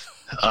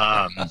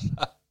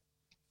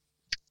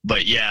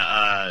 But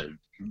yeah,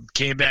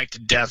 came back to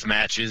death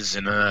matches,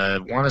 and I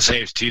want to say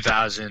it was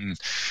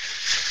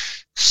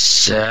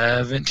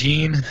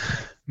 2017,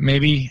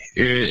 maybe.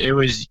 It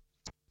was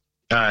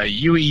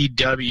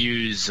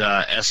UEW's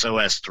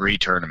SOS3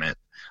 tournament.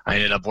 I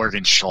ended up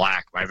working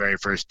Schlack, my very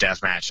first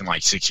death match in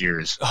like 6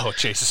 years. Oh,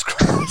 Jesus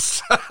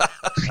Christ.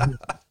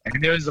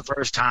 And it was the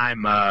first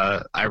time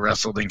I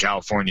wrestled in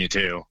California,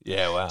 too.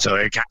 Yeah, wow. So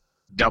it kind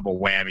of double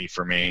whammy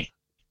for me.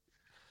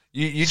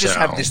 You just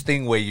have this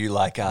thing where you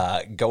like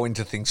go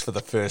into things for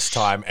the first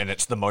time, and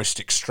it's the most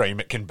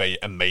extreme it can be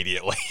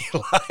immediately.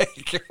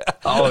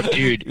 Oh,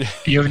 dude,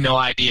 you have no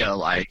idea.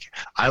 Like,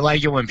 I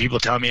like it when people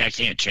tell me I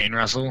can't chain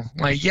wrestle.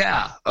 Like,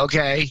 yeah,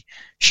 okay,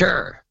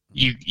 sure.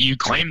 You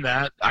claim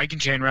that I can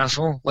chain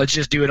wrestle. Let's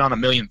just do it on a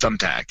million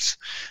thumbtacks.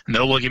 And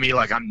they'll look at me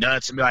like I'm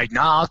nuts and be like,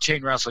 "Nah, I'll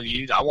chain wrestle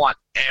you. I want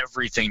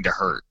everything to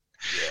hurt."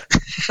 Yeah.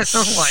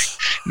 I'm like,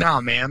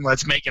 "Nah, man,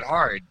 let's make it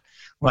hard."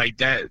 Like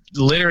that,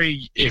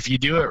 literally, if you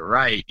do it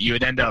right, you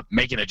would end up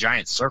making a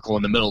giant circle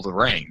in the middle of the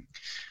ring,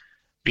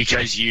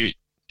 because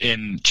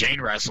in chain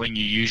wrestling,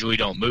 you usually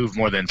don't move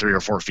more than 3 or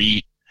 4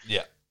 feet.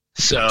 Yeah.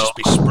 So just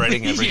be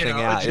spreading everything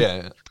out.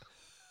 Yeah.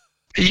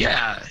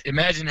 Yeah,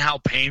 imagine how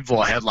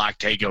painful a headlock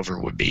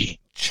takeover would be.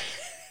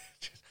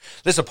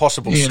 There's a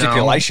possible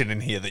stipulation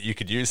in here that you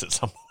could use at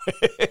some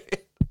point.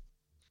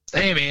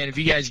 Hey, man, if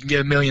you guys can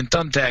get a million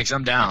thumbtacks,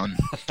 I'm down.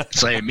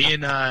 It's like me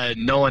and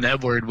Nolan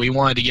Edward, we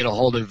wanted to get a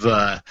hold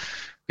of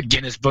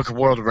Guinness Book of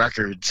World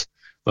Records,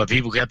 but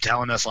people kept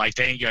telling us, like,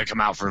 they ain't going to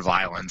come out for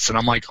violence. And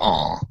I'm like,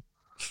 aw,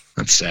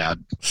 that's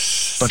sad.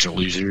 Bunch of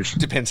losers.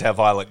 Depends how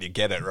violent you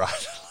get it,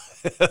 right?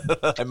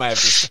 I might have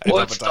to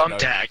well, it's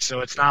thumbtack, so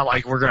it's not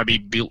like we're going to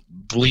be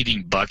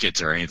bleeding buckets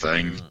or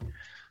anything.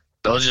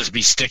 They'll just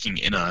be sticking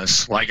in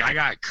us. Like, I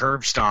got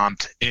curb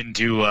stomped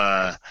into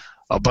a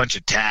bunch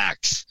of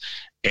tacks,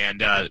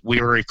 and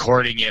we were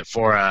recording it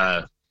for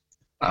a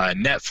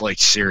Netflix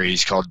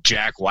series called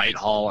Jack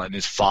Whitehall and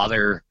His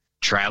Father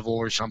Travel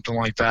or something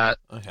like that.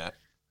 Okay.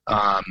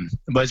 But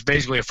it's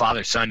basically a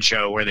father-son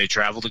show where they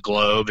travel the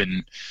globe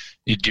and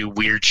you do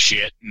weird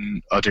shit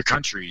in other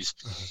countries.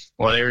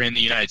 Well, they were in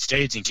the United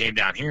States and came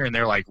down here, and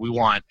they're like, we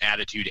want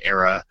Attitude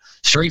Era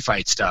street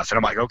fight stuff. And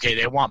I'm like, okay,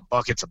 they want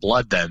buckets of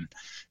blood then,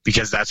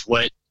 because that's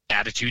what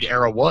Attitude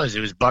Era was. It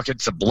was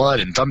buckets of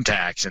blood and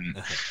thumbtacks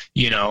and,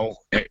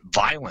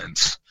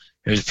 violence.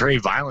 It was pretty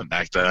violent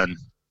back then.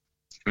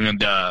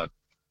 And I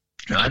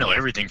know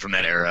everything from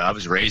that era. I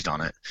was raised on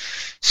it.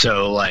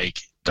 So, like,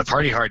 the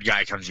Party Hard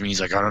guy comes to me.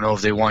 He's like, I don't know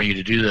if they want you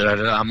to do that.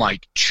 I'm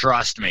like,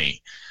 trust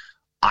me.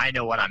 I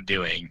know what I'm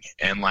doing.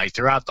 And, like,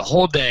 throughout the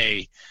whole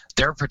day,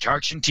 their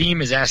production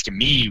team is asking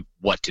me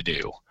what to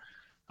do,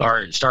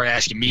 or start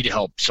asking me to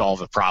help solve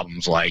the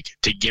problems, like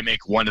to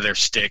gimmick one of their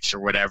sticks or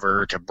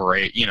whatever to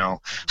break,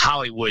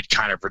 Hollywood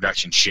kind of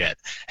production shit.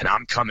 And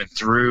I'm coming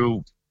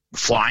through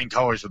flying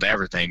colors with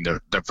everything.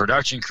 The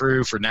production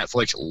crew for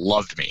Netflix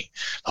loved me.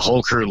 The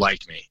whole crew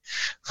liked me.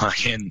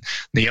 And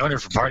the owner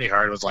for Party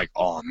Hard was like,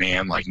 oh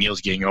man, like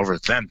Neil's getting over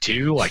with them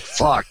too. Like,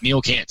 fuck,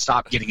 Neil can't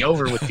stop getting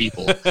over with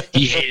people.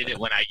 He hated it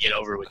when I get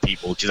over with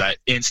people, because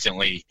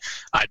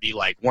I'd be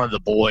like one of the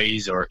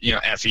boys, or,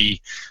 Effie,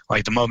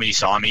 like the moment he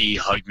saw me, he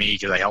hugged me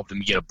because I helped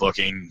him get a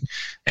booking.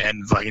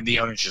 And fucking the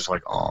owner's just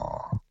like,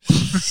 oh,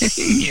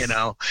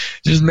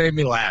 just made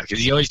me laugh,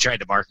 because he always tried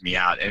to mark me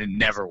out and it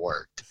never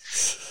worked.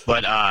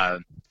 But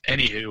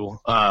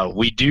anywho,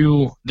 we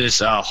do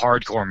this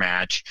hardcore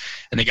match,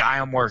 and the guy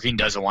I'm working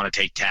doesn't want to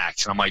take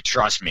tax. And I'm like,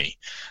 trust me,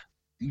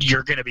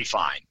 you're going to be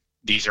fine.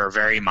 These are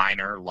very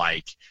minor,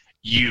 like,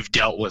 you've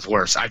dealt with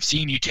worse. I've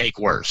seen you take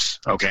worse,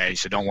 okay?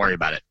 So don't worry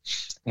about it.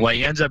 Well,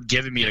 he ends up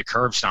giving me the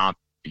curb stomp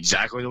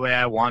exactly the way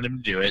I wanted him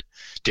to do it.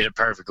 Did it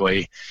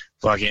perfectly.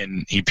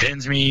 Fucking, he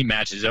pins me,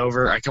 match is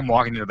over. I come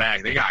walking to the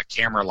back. They got a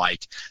camera,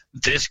 like,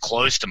 this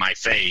close to my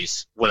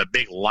face with a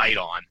big light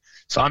on.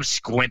 So I'm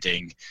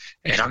squinting,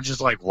 and I'm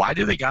just like, why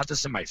do they got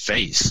this in my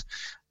face?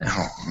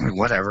 Oh,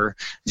 whatever.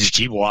 Just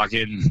keep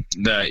walking.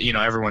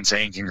 Everyone's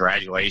saying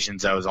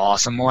congratulations, that was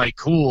awesome. I'm like,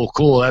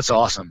 cool, that's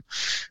awesome.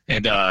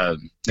 And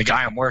the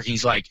guy I'm working,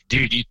 he's like,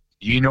 dude,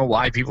 you know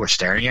why people are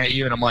staring at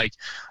you? And I'm like,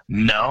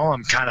 no,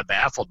 I'm kind of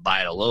baffled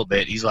by it a little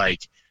bit. He's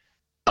like,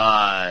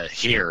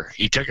 here.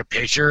 He took a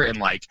picture, and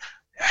like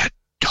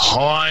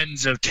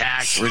tons of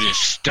tacks were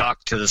just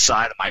stuck to the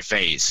side of my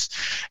face.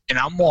 And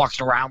I'm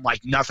walking around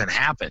like nothing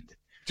happened.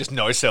 Just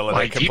no-selling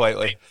it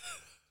completely.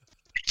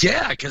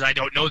 Yeah, because I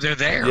don't know they're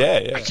there.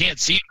 Yeah. I can't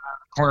see them out of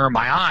the corner of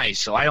my eye,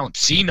 so I don't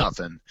see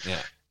nothing.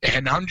 Yeah.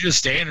 And I'm just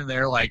standing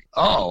there like,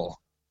 oh.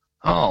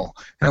 And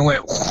I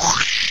went,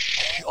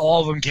 whoosh, all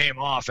of them came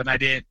off, and I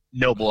didn't,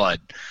 no blood.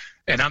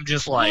 And I'm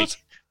just like, what?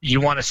 You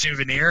want a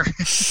souvenir?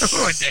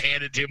 I went to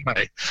hand it to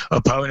my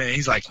opponent.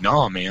 He's like,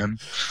 no, man.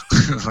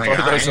 I was like,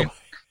 all right,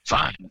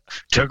 fine.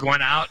 Took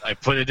one out. I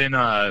put it in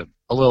a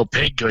little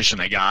pig cushion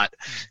I got,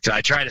 because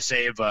I try to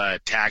save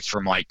tax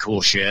from like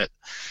cool shit.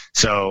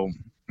 So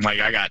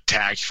like I got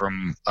tax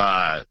from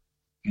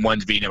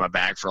one's beating in my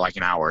back for like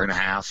an hour and a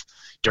half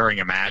during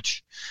a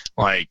match,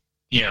 like,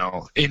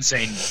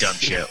 insane dumb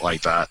shit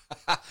like that.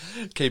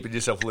 Keeping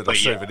yourself little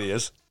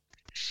souvenirs.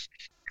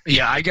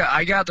 Yeah,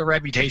 I got the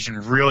reputation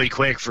really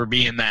quick for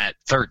being that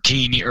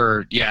 13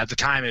 year, at the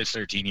time it was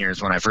 13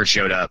 years when I first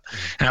showed up,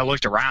 and I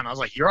looked around, I was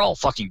like, you're all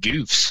fucking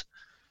goofs.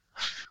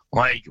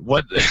 Like,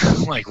 what?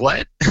 Like,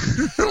 what?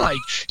 Like,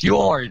 you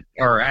all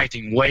are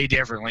acting way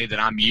differently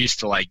than I'm used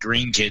to, like,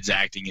 green kids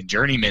acting and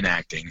journeyman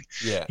acting.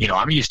 Yeah.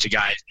 I'm used to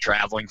guys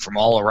traveling from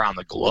all around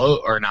the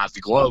globe, or not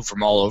the globe,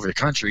 from all over the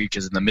country,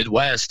 because in the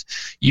Midwest,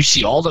 you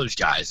see all those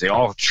guys. They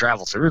all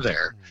travel through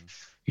there.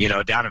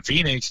 Down in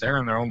Phoenix, they're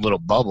in their own little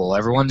bubble.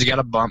 Everyone's got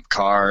a bump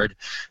card,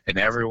 and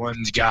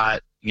everyone's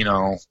got,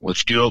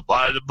 let's do it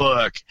by the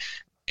book.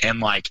 And,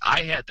 like,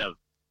 I had to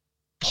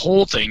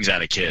pull things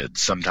out of kids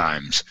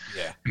sometimes,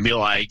 and be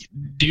like,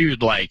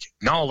 dude, like,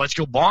 no, let's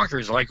go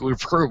bonkers. Like,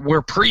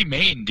 we're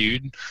pre-main,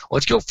 dude.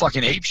 Let's go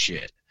fucking ape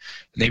shit.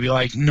 And they'd be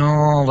like,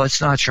 no,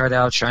 let's not try to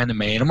outshine the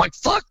main. I'm like,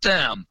 fuck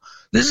them.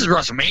 This is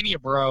WrestleMania,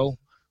 bro.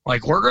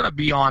 Like, we're gonna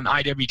be on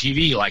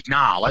IWTV. Like,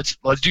 nah, let's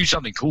do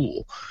something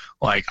cool.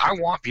 Like, I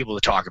want people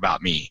to talk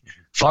about me.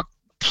 Fuck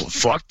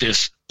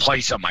this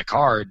place on my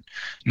card.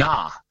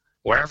 Nah,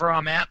 wherever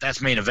I'm at,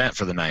 that's main event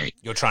for the night.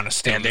 You're trying to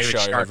steal the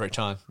show every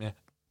time. Yeah.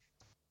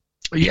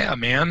 Yeah,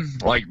 man.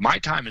 Like, my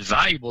time is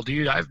valuable,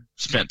 dude. I've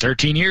spent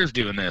 13 years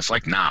doing this.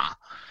 Like, nah,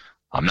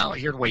 I'm not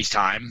here to waste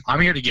time. I'm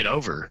here to get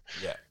over.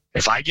 Yeah.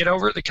 If I get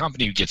over, the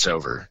company gets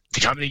over. If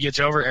the company gets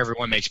over,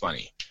 everyone makes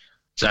money.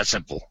 It's that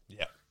simple.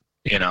 Yeah.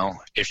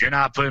 If you're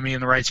not putting me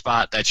in the right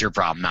spot, that's your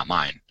problem, not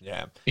mine.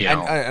 Yeah.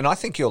 And I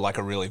think you're like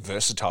a really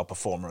versatile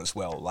performer as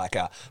well. Like,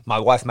 my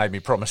wife made me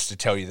promise to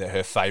tell you that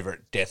her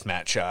favorite death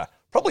match,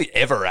 probably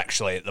ever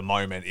actually at the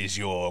moment, is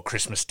your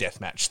Christmas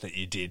death match that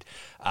you did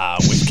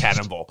with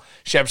Cannonball.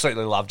 She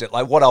absolutely loved it.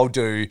 Like, what I'll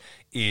do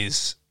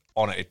is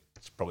on it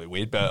it's probably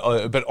weird, but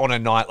on a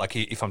night, like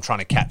if I'm trying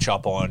to catch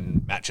up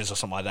on matches or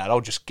something like that, I'll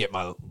just get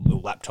my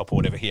little laptop or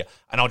whatever here,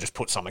 and I'll just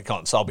put something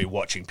on. So I'll be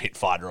watching Pit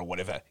Fighter or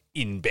whatever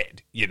in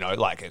bed,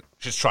 like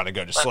just trying to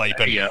go to sleep,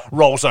 and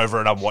rolls over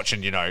and I'm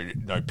watching,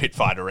 Pit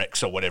Fighter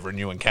X or whatever,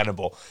 New and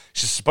Cannibal.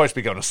 She's supposed to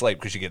be going to sleep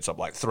because she gets up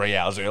like 3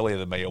 hours earlier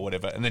than me or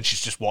whatever, and then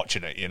she's just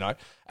watching it,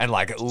 and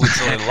like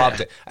literally loved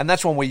it. And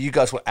that's one where you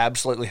guys were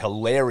absolutely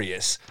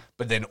hilarious,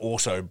 but then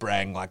also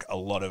bring like a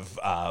lot of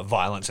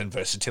violence and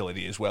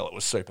versatility as well. It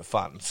was super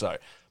fun. So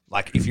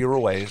like if you're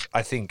always,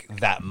 I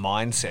think that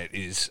mindset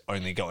is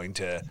only going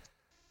to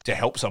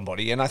help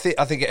somebody, and I think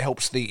it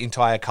helps the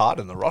entire card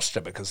and the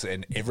roster, because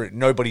then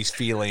nobody's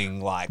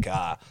feeling like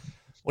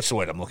what's the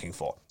word I'm looking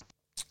for?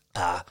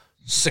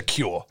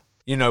 Secure.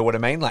 You know what I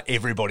mean? Like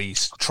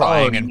everybody's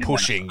trying and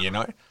pushing.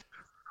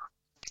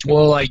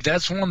 Well, like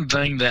that's one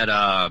thing that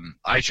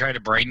I try to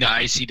bring to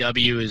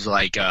ICW is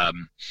like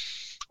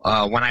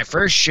when I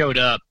first showed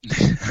up,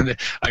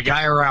 a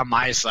guy around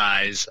my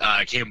size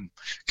came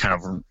kind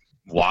of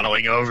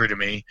waddling over to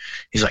me.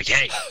 He's like,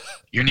 "Hey,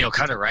 you're Neil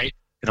Cutter, right?"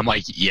 And I'm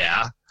like,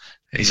 "Yeah."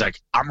 And he's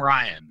like, "I'm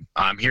Ryan.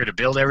 I'm here to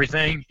build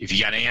everything. If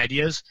you got any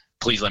ideas,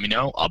 please let me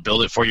know. I'll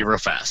build it for you real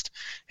fast."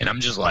 And I'm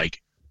just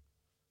like,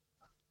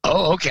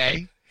 "Oh,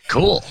 okay,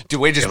 cool." Do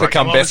we just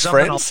become best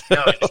friends?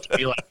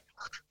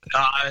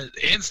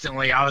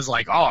 Instantly, I was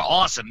like, "Oh,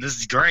 awesome. This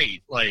is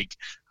great. Like,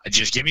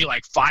 just give me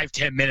like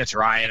 5-10 minutes,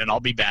 Ryan, and I'll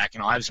be back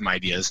and I'll have some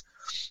ideas."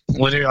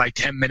 Literally like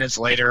 10 minutes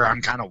later,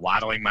 I'm kind of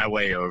waddling my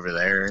way over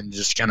there and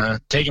just kind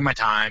of taking my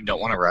time.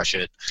 Don't want to rush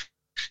it.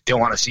 Don't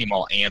want to seem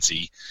all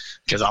antsy,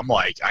 because I'm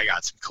like, I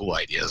got some cool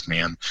ideas,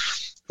 man.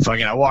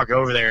 Fucking, I walk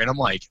over there and I'm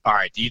like, "All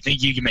right, do you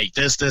think you can make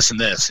this, this, and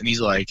this?" And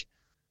he's like,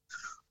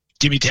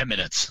 "Give me 10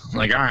 minutes. I'm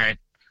like, all right.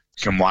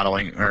 Come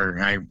waddling,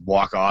 or I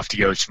walk off to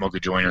go smoke a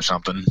joint or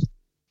something.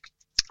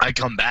 I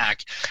come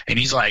back and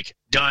he's like,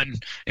 "Done."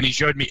 And he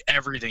showed me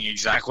everything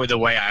exactly the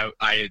way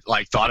I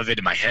like thought of it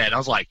in my head. I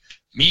was like,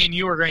 "Me and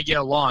you are going to get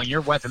along.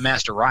 You're Weapon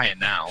Master Ryan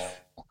now."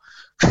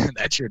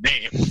 That's your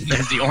name.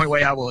 That's the only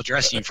way I will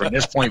address you from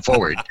this point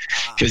forward.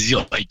 Because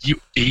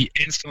he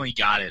instantly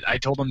got it. I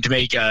told him to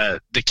make the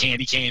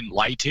candy cane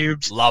light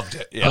tubes. Loved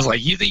it. Yeah. I was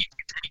like, "You think you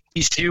can take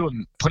these two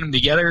and put them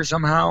together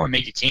somehow and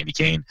make a candy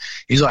cane?"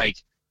 He's like,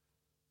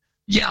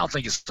 "Yeah, I'll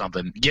think of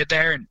something." Get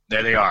there, and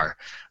there they are.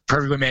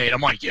 Perfectly made.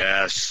 I'm like,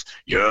 yes.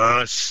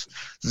 This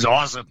is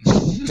awesome.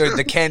 Dude,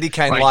 the candy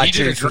cane light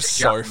tubes was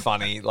so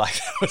funny. Like,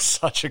 it was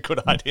such a good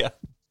idea.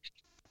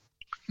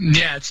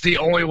 Yeah, it's the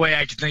only way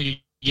I could think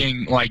of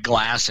getting like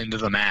glass into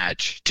the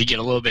match to get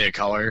a little bit of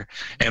color,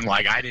 and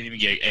like I didn't even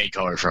get any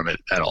color from it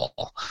at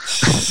all.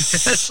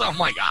 So I'm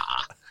like,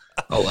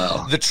 oh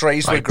well. The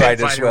trees were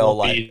great as well.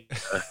 Like,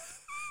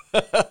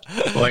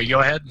 wait, go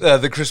ahead.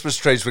 The Christmas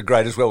trees were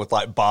great as well, with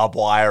like barbed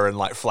wire and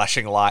like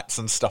flashing lights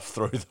and stuff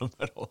through them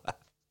and all that.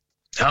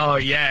 Oh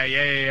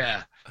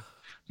yeah.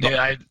 Dude,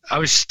 I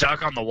was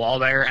stuck on the wall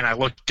there, and I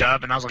looked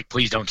up, and I was like,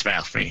 "Please don't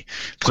splash me.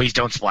 Please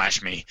don't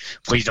splash me.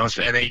 Please don't."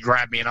 And then he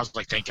grabbed me, and I was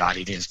like, "Thank God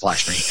he didn't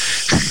splash me."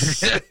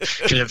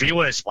 Because if he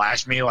would have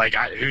splashed me, like,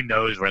 who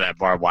knows where that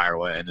barbed wire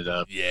would have ended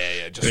up.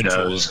 Yeah,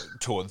 just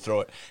torn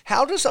through it.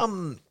 How does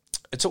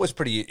it's always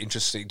pretty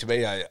interesting to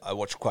me. I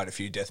watch quite a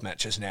few death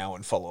matches now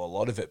and follow a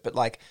lot of it, but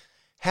like,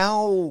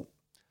 how's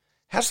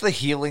the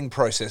healing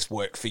process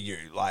work for you?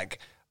 Like,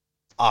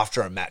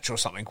 after a match or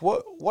something,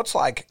 what's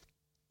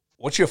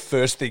your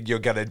first thing you're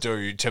going to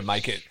do to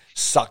make it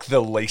suck the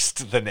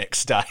least the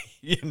next day?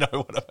 You know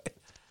what I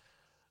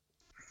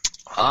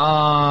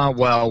mean?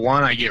 Well,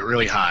 one, I get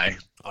really high.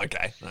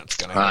 Okay, that's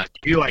going to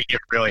two, I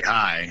get really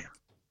high.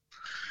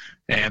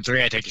 And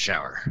three, I take a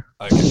shower.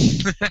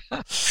 Okay.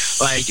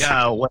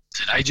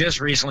 I just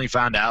recently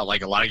found out,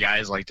 like, a lot of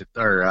guys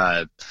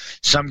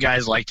some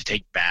guys like to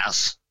take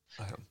baths.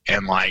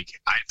 And, like,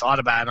 I thought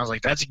about it, and I was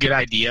like, that's a good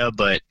idea,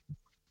 but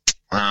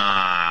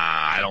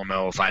I don't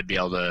know if I'd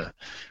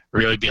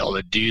really be able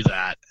to do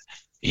that,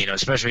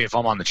 especially if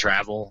I'm on the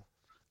travel.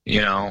 I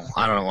don't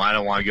know. I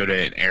don't want to go to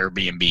an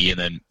Airbnb and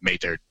then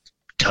make their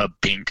tub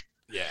pink.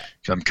 Yeah.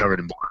 Because I'm covered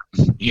in blood,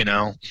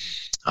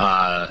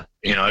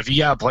 if you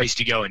got a place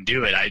to go and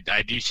do it,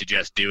 I do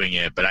suggest doing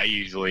it, but I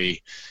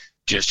usually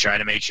just try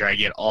to make sure I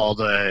get all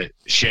the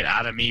shit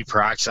out of me,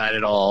 peroxide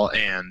it all,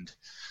 and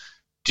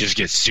just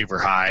get super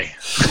high.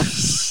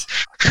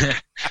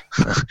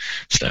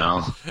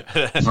 So,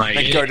 like,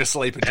 and go to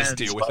sleep and just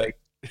deal with it.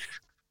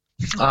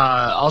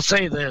 I'll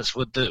say this: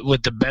 with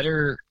the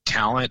better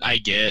talent I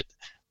get,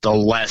 the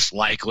less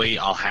likely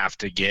I'll have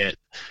to get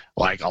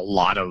like a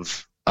lot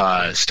of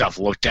stuff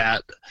looked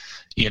at.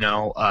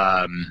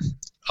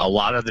 A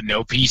lot of the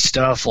no-piece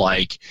stuff,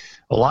 like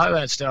a lot of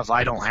that stuff,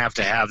 I don't have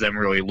to have them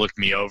really look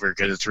me over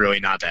because it's really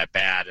not that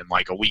bad. And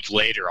like a week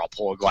later, I'll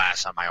pull a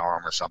glass on my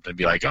arm or something and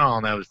be like, "Oh,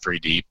 that was pretty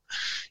deep."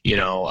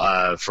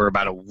 For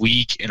about a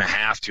week and a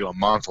half to a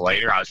month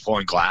later, I was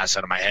pulling glass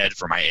out of my head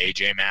for my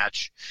AJ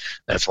match.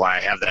 That's why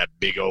I have that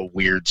big old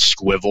weird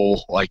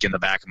squivel like in the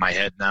back of my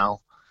head now.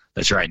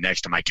 That's right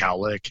next to my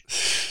cowlick.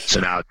 So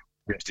now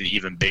it's an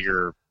even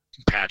bigger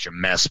patch of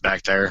mess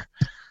back there.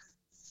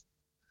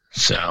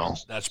 So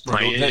that's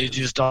brutal. Like, it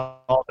just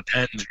all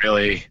depends,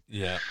 really.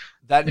 Yeah,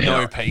 that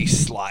no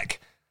piece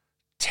like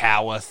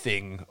tower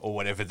thing or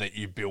whatever that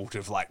you built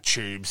of like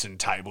tubes and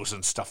tables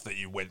and stuff that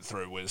you went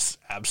through was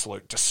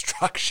absolute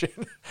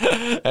destruction.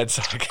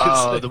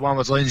 The one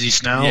with Lindsay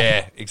Snow.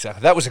 Yeah,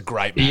 exactly. That was a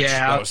great match.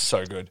 Yeah, that was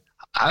so good.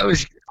 I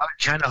was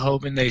kind of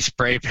hoping they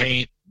spray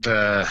paint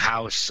the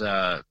house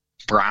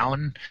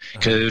brown,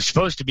 because it was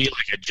supposed to be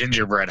like a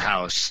gingerbread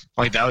house.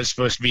 Like that was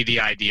supposed to be the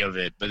idea of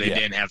it, but they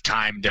didn't have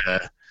time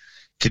to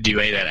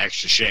do any of that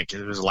extra shit because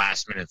it was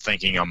last minute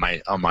thinking on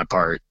my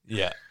part.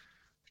 Yeah.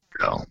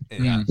 So,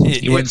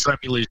 you win some,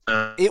 you lose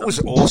some. It was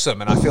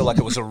awesome, and I feel like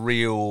it was a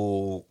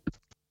real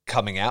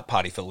coming out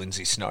party for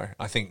Lindsay Snow.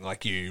 I think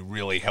like you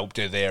really helped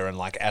her there, and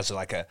like as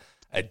like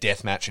a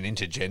death match, an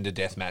intergender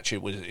death match,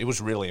 it was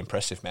really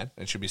impressive, man.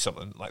 It should be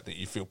something like that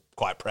you feel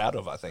quite proud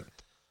of, I think.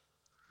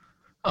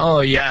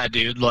 Oh yeah,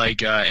 dude.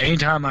 Like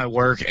anytime I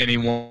work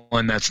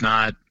anyone that's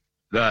not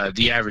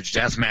the average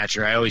death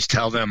matcher, I always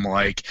tell them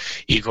like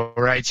equal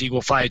rights,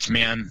 equal fights,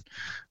 man.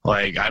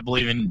 Like I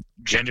believe in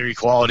gender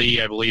equality.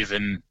 I believe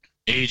in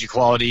age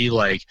equality.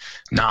 Like,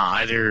 nah,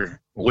 either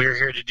we're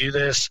here to do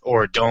this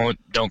or don't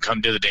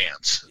come to the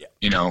dance. Yeah.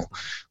 You know,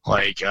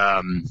 like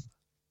I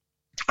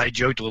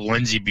joked with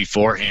Lindsay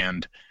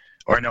beforehand,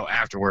 or no,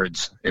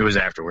 afterwards. It was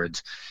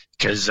afterwards,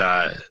 because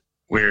I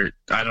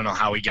don't know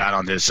how we got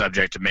on this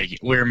subject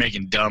we were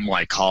making dumb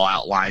like call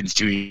out lines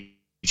to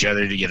each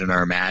other to get in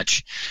our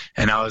match,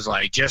 and I was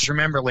like, just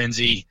remember,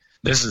 Lindsay,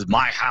 this is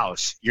my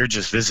house. You're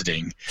just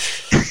visiting.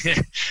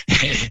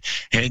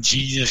 And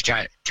she just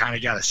kind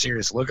of got a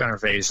serious look on her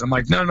face. I'm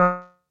like,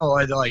 no,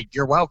 like,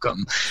 you're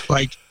welcome.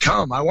 Like,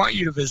 come, I want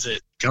you to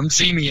visit. Come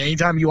see me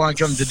anytime you want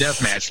to come to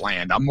Deathmatch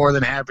Land. I'm more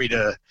than happy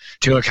to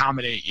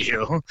accommodate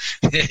you.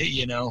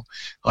 You know,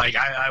 like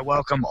I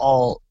welcome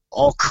all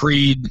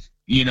creed.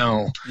 You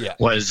know,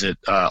 what is it?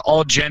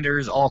 All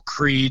genders, all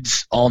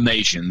creeds, all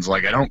nations.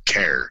 Like, I don't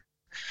care.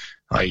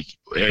 Like,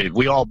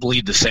 we all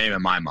bleed the same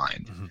in my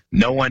mind. Mm-hmm.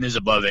 No one is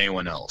above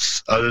anyone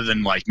else, other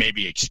than like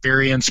maybe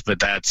experience, but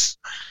that's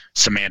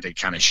semantic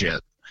kind of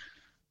shit.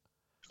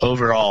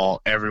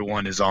 Overall,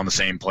 everyone is on the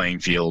same playing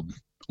field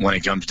when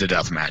it comes to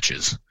death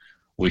matches.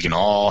 We can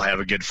all have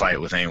a good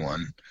fight with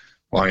anyone,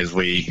 as long as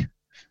we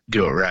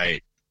do it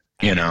right.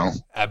 You know,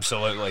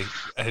 absolutely.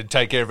 And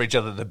take care of each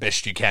other the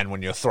best you can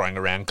when you're throwing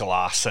around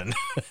glass and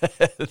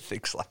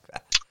things like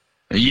that.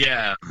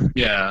 Yeah.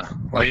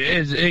 Like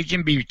it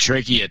can be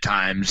tricky at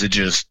times. It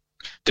just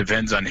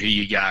depends on who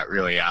you got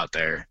really out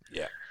there.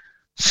 Yeah.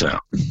 So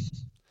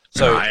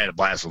I had a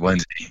blast with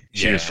Lindsay.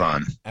 She was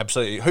fun.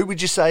 Absolutely. Who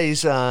would you say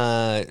is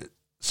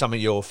some of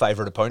your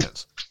favorite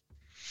opponents?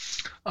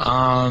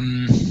 I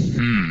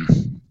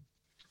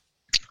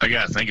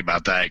got to think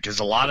about that, because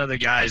a lot of the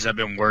guys I've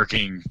been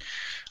working,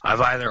 I've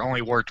either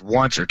only worked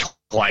once or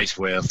twice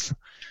with,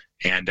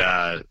 and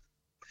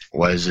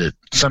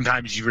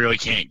sometimes you really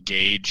can't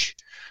gauge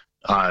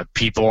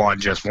people on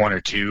just one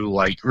or two,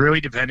 like really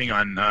depending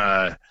on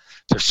the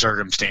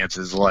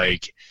circumstances.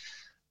 Like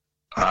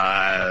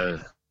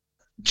I've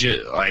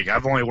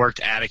only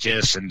worked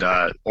Atticus and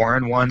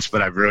Oren once,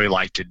 but I really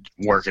liked to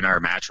work in our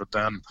match with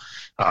them.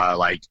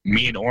 Like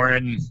me and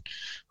Oren,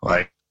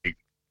 like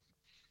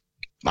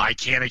I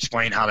can't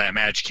explain how that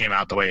match came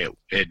out the way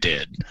it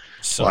did.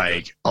 So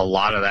like good. A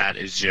lot of that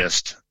is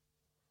just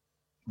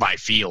by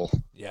feel.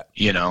 Yeah.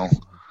 You know,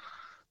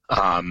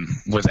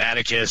 with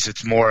Atticus,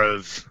 it's more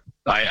of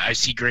I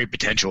see great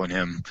potential in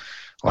him.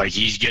 Like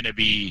he's gonna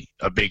be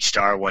a big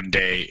star one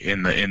day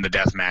in the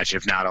death match,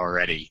 if not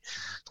already.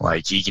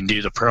 Like he can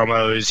do the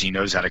promos, he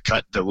knows how to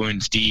cut the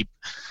wounds deep,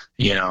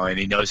 you know, and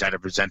he knows how to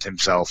present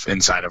himself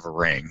inside of a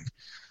ring.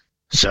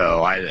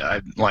 So I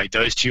like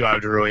those two. I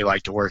would really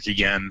like to work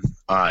again.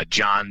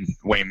 John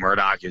Wayne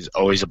Murdoch is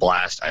always a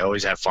blast. I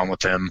always have fun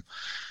with him.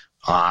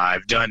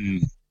 I've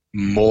done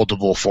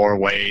multiple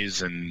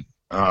 4-ways and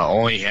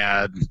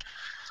I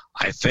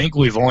think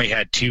we've only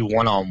had 2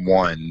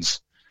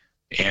 one-on-ones,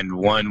 and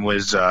one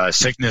was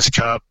Sickness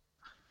Cup,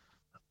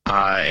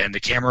 and the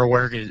camera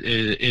work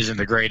isn't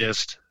the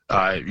greatest.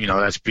 You know,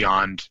 that's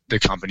beyond the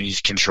company's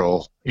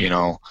control, you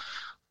know.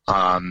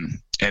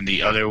 And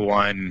the other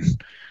one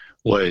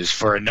was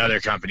for another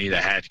company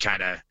that had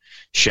kind of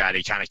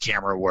shoddy kind of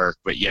camera work,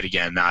 but yet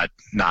again,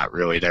 not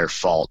really their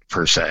fault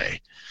per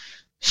se.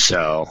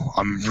 So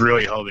I'm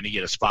really hoping to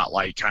get a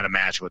spotlight kind of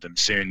match with him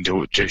soon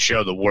to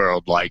show the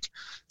world, like,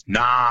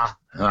 nah,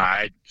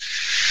 I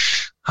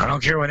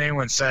don't care what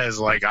anyone says.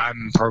 Like,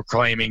 I'm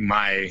proclaiming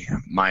my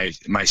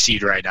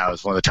seed right now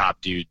as one of the top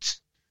dudes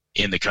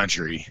in the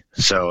country.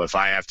 So if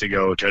I have to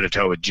go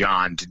toe-to-toe with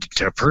John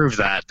to prove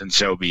that, then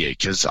so be it,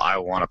 because I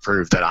want to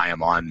prove that I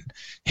am on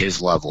his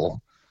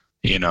level.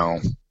 You know,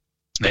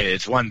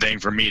 it's one thing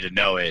for me to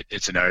know it.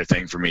 It's another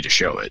thing for me to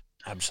show it.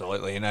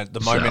 Absolutely. And at the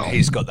moment,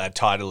 he's got that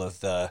title of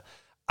the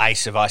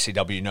ace of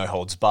ICW No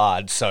Holds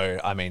Barred. So,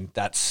 I mean,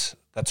 that's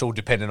all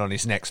dependent on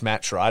his next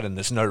match, right? And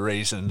there's no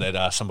reason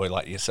that somebody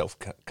like yourself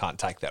can't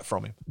take that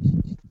from him.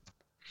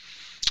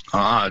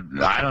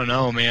 I don't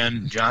know,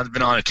 man. John's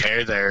been on a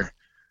tear there.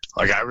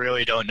 Like, I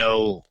really don't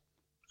know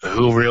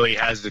who really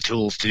has the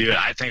tools to do it.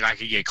 I think I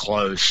could get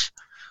close.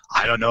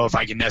 I don't know if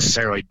I can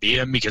necessarily beat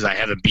him because I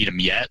haven't beat him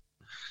yet.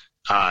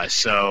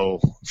 So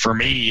for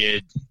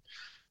me,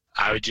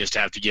 I would just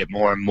have to get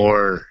more and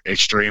more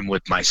extreme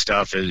with my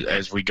stuff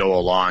as we go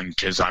along,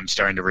 because I'm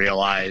starting to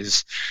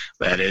realize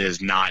that it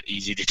is not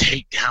easy to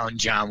take down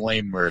John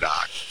Wayne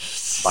Murdoch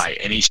by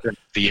any stretch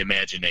of the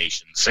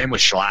imagination. Same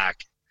with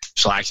Schlack.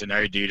 Schlack's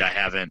another dude I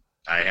haven't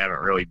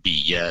really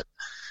beat yet,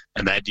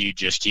 and that dude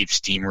just keeps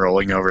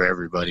steamrolling over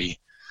everybody.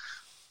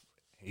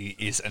 He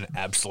is an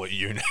absolute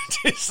unit,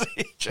 is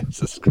he?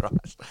 Jesus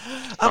Christ.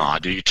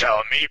 Dude, you're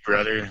telling me,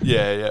 brother.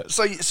 Yeah.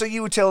 So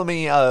you were telling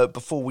me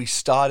before we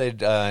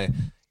started,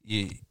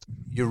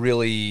 you're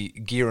really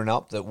gearing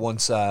up that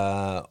once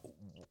all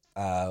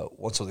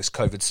this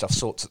COVID stuff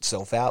sorts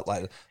itself out,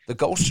 like the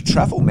goals to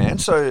travel, man.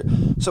 So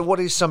what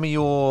is some of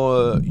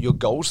your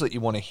goals that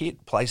you want to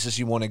hit, places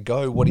you want to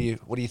go? What are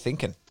you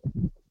thinking?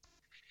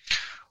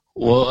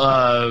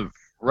 Well,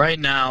 right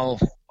now,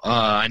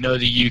 I know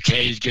the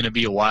UK is going to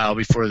be a while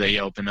before they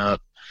open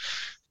up,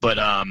 but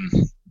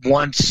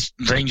once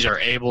things are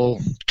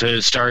able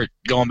to start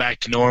going back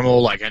to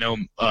normal, like I know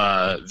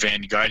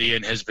Van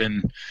Guardian has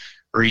been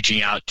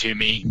reaching out to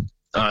me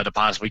to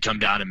possibly come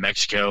down to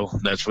Mexico.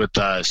 That's with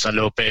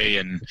Salope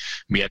and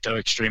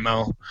Mieto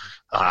Extremo.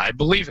 I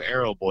believe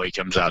Arrow Boy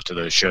comes out to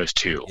those shows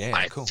too. Yeah,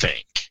 I cool.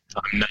 think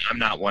I'm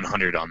not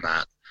 100 on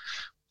that.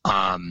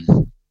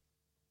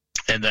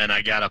 And then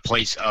I got a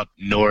place up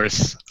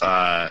north.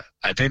 I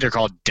think they're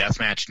called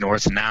Deathmatch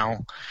North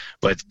now,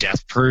 but it's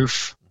Death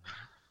Proof.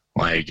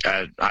 Like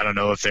I don't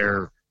know if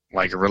they're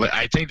like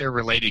I think they're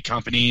related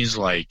companies.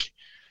 Like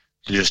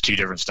just two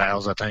different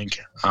styles, I think.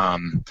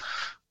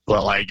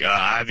 But like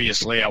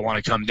obviously, I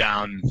want to come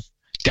down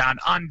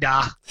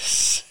under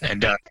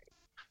and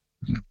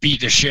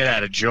beat the shit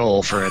out of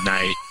Joel for a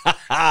night.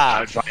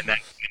 I would find that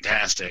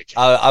fantastic.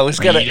 I was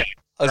going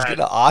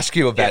to ask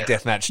you about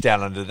Deathmatch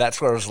Down Under.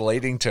 That's where I was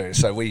leading to.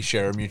 So we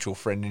share a mutual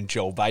friend in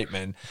Joel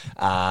Bateman.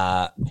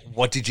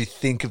 What did you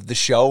think of the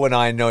show? And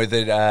I know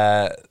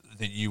that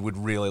you would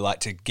really like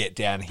to get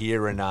down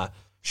here and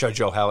show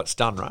Joel how it's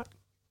done, right?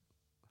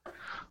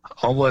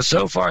 Oh, well,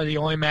 so far the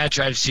only match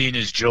I've seen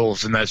is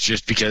Joel's, and that's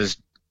just because,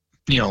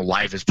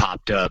 life has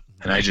popped up,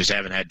 and I just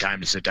haven't had time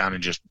to sit down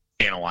and just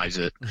analyze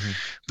it. Mm-hmm.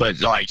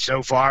 But, like,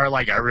 so far,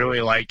 like, I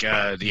really like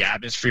the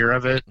atmosphere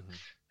of it.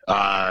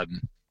 Mm-hmm.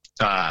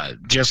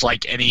 Just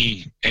like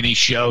any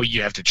show,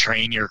 you have to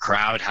train your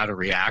crowd how to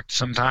react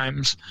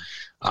sometimes.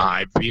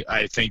 I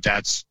think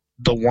that's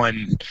the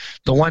one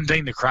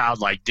thing the crowd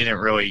like didn't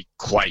really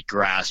quite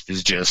grasp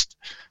is just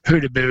who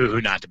to boo,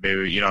 who not to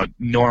boo.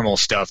 Normal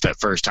stuff that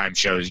first time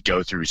shows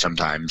go through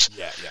sometimes.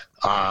 Yeah.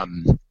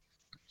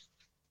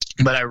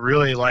 But I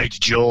really liked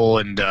Joel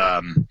and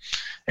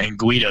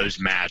Guido's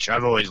match.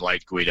 I've always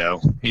liked Guido.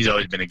 He's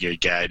always been a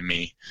good guy to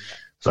me.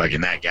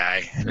 Fucking that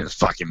guy and his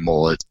fucking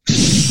mullet.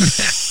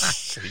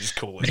 He's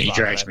cool. He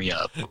cracks me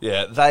up.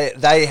 Yeah,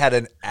 they had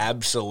an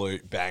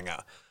absolute banger.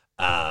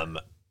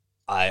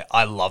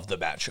 I love the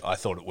match. I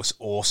thought it was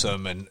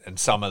awesome, and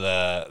some of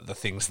the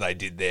things they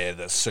did there,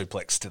 the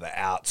suplex to the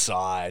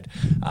outside,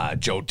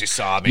 Joel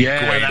disarming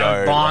Guido.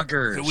 That was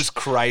bonkers. It was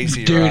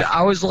crazy, dude. right?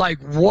 I was like,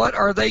 what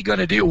are they going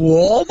to do?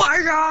 Oh,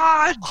 my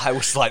God. I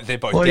was like, they're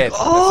both dead.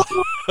 Oh.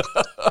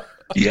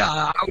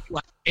 Yeah,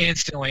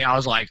 instantly I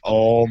was like,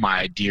 oh,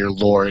 my dear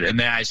Lord. And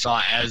then I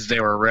saw as they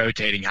were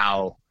rotating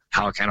how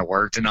it kind of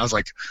worked, and I was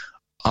like,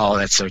 oh,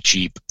 that's so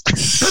cheap.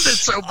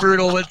 That's so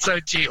brutal. That's so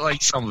cheap.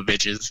 Like, some of the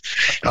bitches.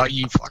 Oh,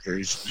 you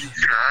fuckers.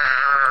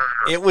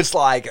 It was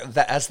like,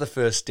 as the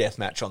first death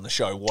match on the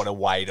show, what a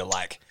way to,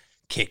 like,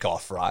 kick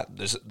off, right?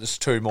 There's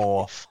two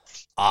more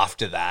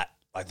after that,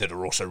 like, that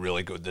are also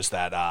really good. There's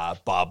that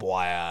barbed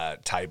wire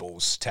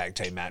tables tag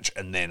team match,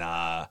 and then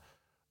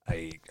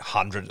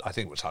 100, I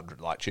think it was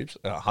 100 light tubes.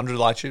 100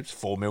 light tubes,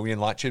 4 million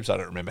light tubes. I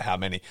don't remember how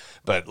many,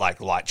 but, like,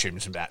 light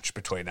tubes match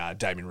between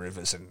Damien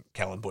Rivers and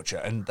Kellen Butcher.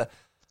 And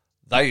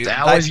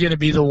that was going to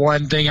be the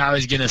one thing I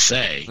was going to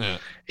say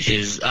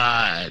is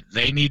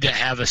they need to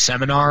have a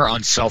seminar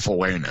on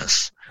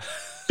self-awareness,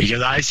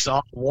 because I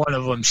saw one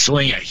of them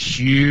swing a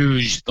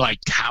huge like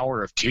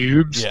tower of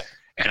tubes,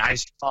 and I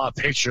saw a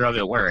picture of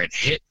it where it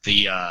hit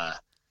the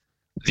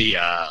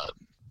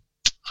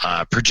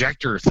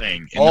projector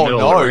thing in the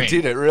middle of the ring.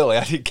 Did it really?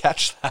 I didn't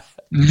catch that.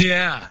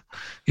 Yeah,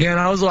 and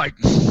I was like,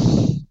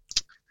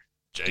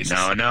 Jesus.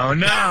 No.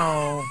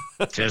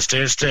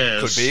 Tisk.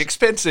 Could be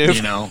expensive.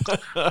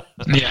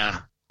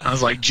 Yeah. I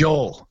was like,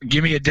 Joel,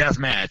 give me a death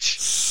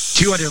match.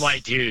 200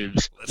 light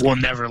tubes will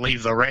never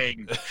leave the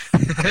ring.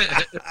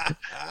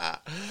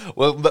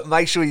 Well, but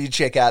make sure you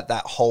check out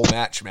that whole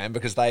match, man,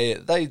 because they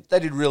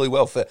did really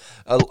well for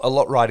a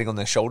lot riding on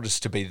their shoulders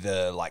to be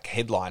the like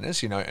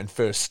headliners, and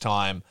first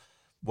time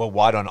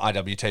worldwide on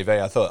IWTV.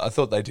 I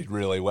thought they did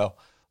really well.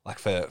 Like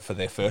for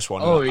their first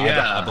one. Oh,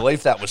 yeah. I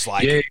believe that was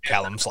like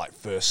Callum's like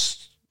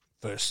first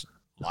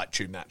light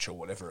tube match or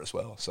whatever as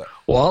well. So,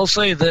 well, I'll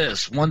say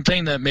this. One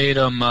thing that made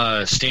them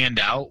stand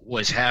out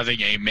was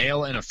having a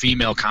male and a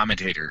female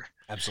commentator.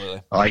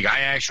 Absolutely. Like,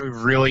 I actually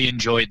really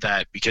enjoyed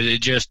that because it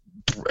just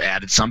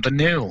added something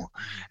new,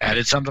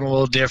 added something a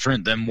little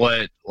different than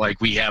what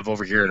like we have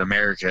over here in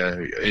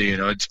America. You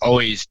know, it's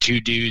always two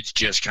dudes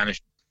just kind of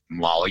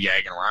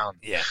lollygagging around.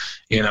 Yeah.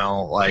 You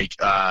know, like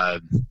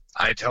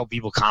I tell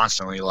people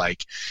constantly,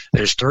 like,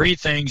 there's three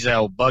things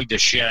that'll bug the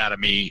shit out of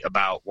me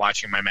about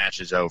watching my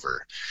matches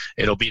over.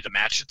 It'll be the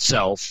match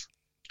itself,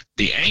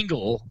 the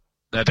angle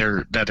that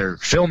they're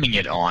filming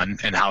it on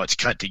and how it's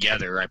cut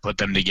together. I put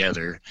them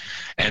together,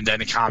 and then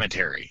the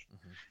commentary.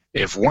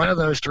 If one of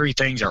those three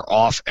things are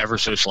off ever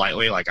so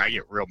slightly, like, I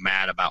get real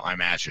mad about my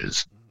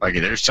matches. Like,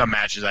 there's some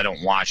matches I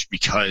don't watch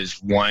because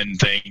one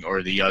thing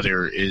or the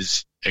other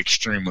is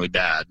extremely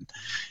bad,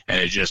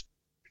 and it just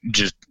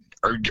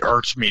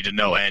irks me to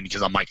no end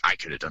because I'm like, I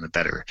could have done it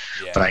better,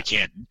 but I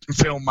can't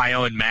film my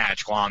own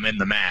match while I'm in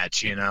the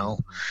match, you know?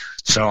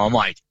 So I'm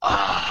like,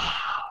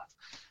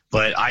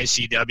 But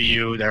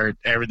ICW,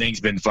 everything's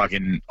been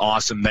fucking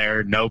awesome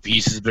there. No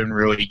Peace has been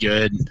really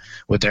good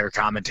with their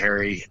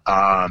commentary.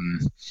 Yeah,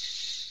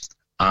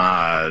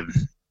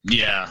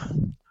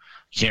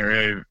 can't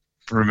really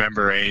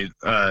remember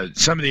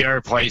some of the other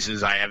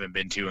places I haven't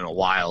been to in a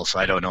while, so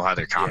I don't know how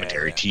their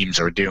commentary teams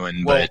are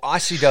doing. Well,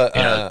 but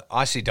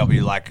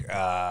ICW, like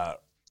the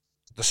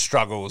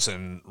Struggles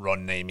and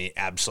Ron Nemi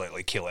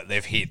absolutely kill it.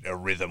 They've hit a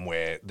rhythm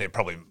where they're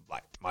probably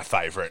like my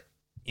favorite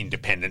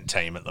independent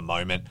team at the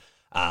moment.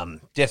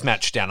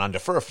 Deathmatch Down Under,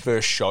 for a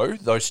first show,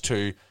 those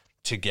two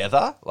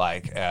together,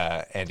 like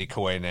Andy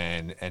Coyne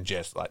and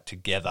Jess, like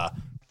together,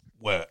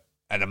 were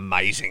an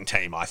amazing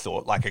team, I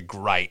thought. Like a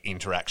great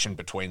interaction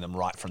between them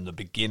right from the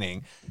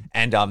beginning.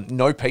 And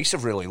No Peace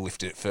have really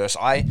lifted it first.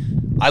 I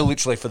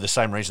literally, for the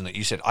same reason that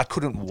you said, I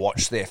couldn't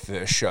watch their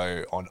first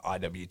show on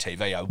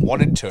IWTV. I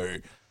wanted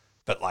to,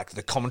 but like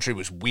the commentary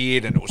was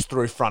weird and it was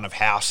through front of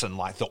house and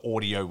like the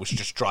audio was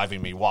just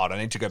driving me wild. I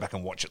need to go back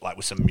and watch it like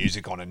with some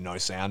music on and no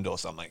sound or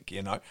something,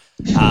 you know?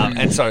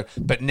 And so,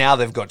 but now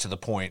they've got to the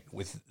point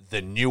with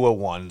the newer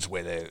ones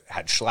where they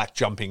had Schlack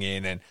jumping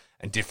in and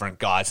different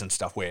guys and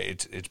stuff where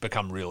it's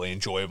become really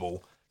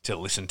enjoyable to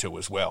listen to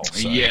as well.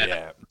 So,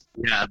 yeah.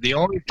 The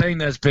only thing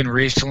that's been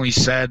recently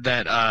said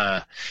that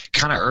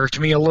kind of irked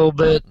me a little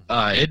bit,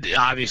 it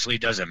obviously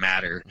doesn't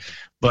matter,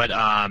 but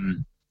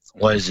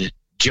was it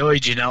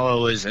Joey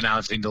Janela was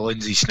announcing the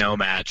Lindsay Snow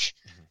match,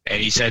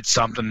 and he said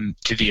something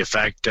to the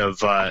effect of,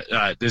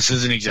 this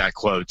isn't exact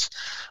quotes,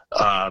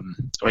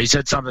 he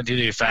said something to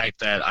the effect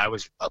that I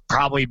was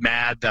probably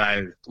mad that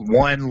I,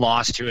 one,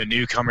 lost to a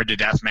newcomer to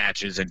death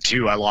matches, and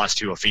two, I lost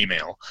to a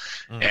female.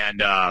 And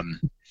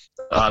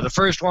the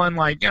first one,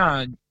 like,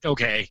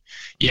 okay,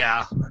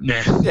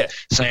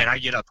 saying I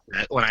get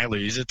upset when I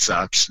lose, it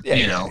sucks.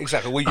 You know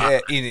exactly.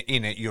 Well,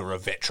 in it, you're a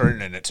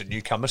veteran and it's a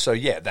newcomer, so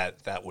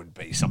that would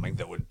be something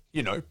that would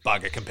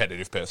bug a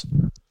competitive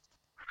person.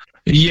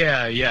 And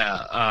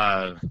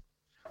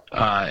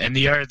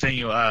the other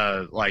thing,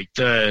 like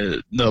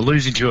the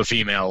losing to a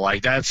female,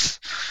 like that's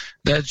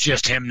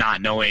just him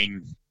not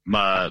knowing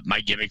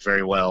my gimmick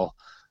very well.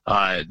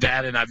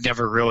 That, and I've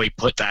never really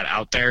put that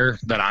out there,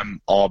 that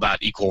I'm all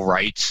about equal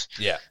rights,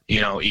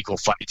 equal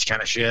fights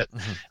kind of shit.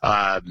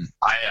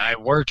 I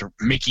worked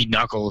Mickey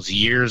Knuckles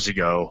years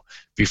ago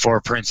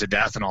before Prince of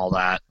Death and all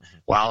that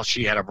while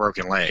she had a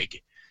broken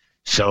leg.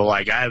 So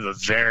like I have a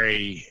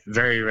very,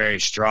 very, very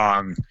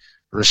strong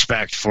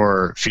respect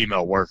for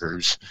female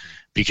workers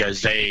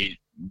because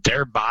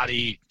their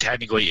body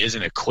technically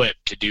isn't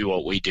equipped to do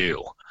what we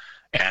do.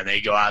 And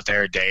they go out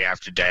there day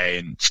after day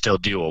and still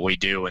do what we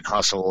do and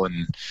hustle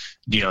and,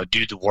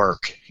 do the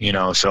work,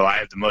 So I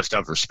have the most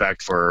of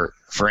respect for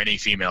any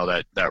female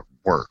that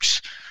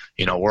works.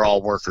 We're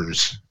all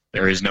workers.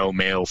 There is no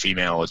male,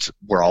 female.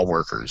 We're all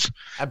workers.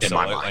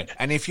 Absolutely. In my mind.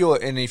 And if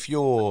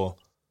you're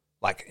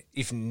like,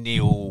 if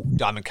Neil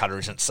Diamond Cutter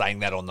isn't saying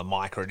that on the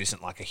mic or it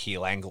isn't like a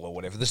heel angle or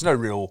whatever, there's no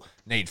real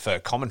need for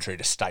commentary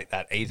to state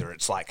that either.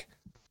 It's like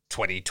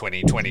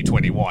 2020,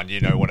 2021,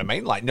 you know what I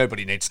mean? Like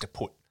nobody needs to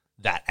put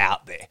that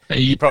out there.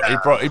 He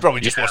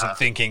probably just wasn't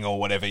thinking or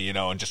whatever,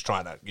 and just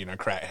trying to,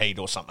 create heat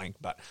or something.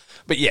 But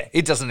yeah,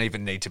 it doesn't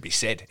even need to be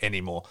said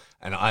anymore.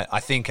 And I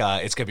think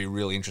it's going to be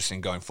really interesting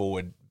going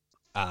forward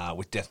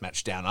with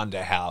Deathmatch Down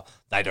Under, how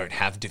they don't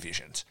have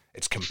divisions.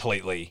 It's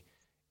completely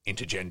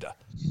intergender,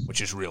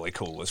 which is really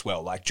cool as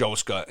well. Like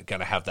Joel's going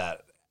to have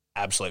that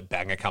absolute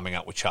banger coming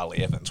up with Charlie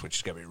Evans, which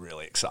is going to be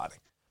really exciting.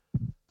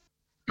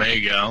 There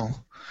you go.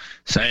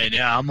 Saying,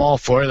 I'm all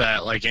for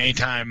that. Like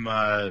anytime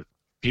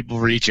people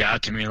reach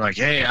out to me like,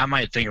 hey, I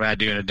might think about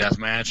doing a death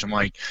match. I'm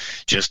like,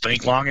 just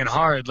think long and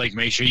hard. Like,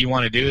 make sure you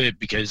want to do it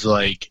because,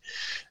 like,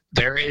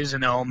 there is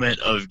an element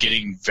of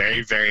getting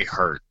very, very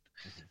hurt.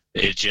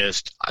 It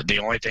just, the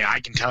only thing I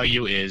can tell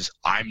you is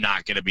I'm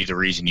not going to be the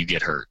reason you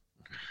get hurt.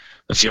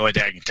 That's the only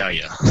thing I can tell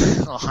you.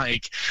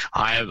 Like,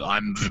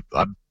 I'm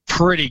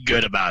pretty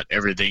good about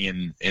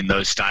everything in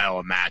those style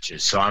of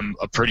matches. So I'm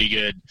a pretty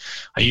good.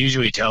 I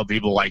usually tell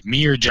people like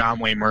me or John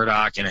Wayne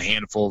Murdoch and a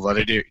handful of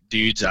other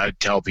dudes. I would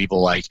tell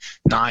people like,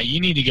 nah, you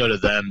need to go to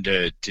them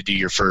to do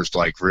your first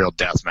like real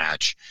death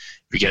match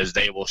because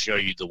they will show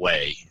you the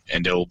way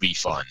and it will be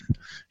fun.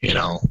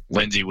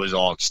 Lindsay was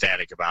all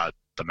ecstatic about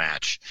the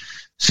match.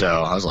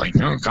 So I was like,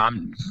 no,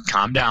 calm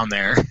down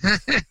there.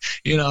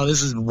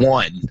 This is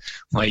one.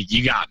 Like,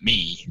 you got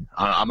me.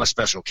 I'm a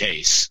special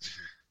case.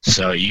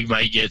 So you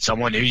might get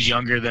someone who's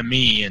younger than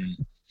me, and,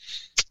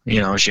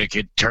 shit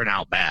could turn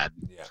out bad.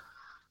 Yeah.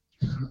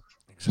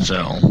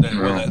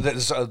 Exactly.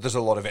 So there's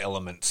a lot of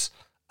elements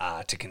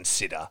to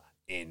consider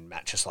in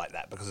matches like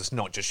that, because it's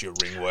not just your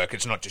ring work,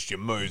 it's not just your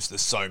moves.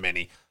 There's so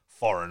many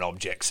foreign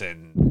objects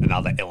and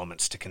other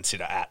elements to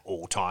consider at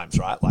all times,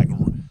 right?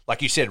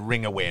 Like you said,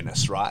 ring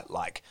awareness, right?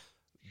 Like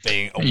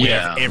being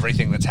aware of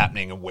everything that's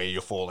happening and where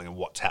you're falling and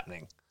what's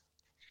happening.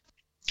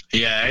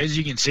 Yeah, as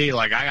you can see,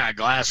 like, I got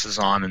glasses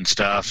on and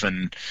stuff,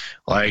 and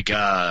like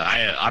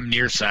I'm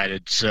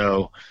nearsighted,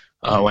 so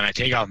when I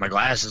take off my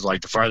glasses,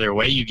 like, the farther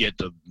away you get,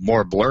 the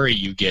more blurry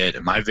you get,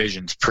 and my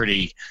vision's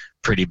pretty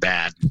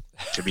bad,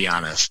 to be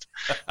honest.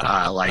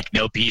 Like,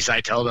 no peace.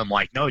 I tell them,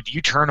 like, no, do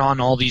you turn on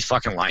all these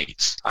fucking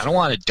lights? I don't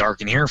want it dark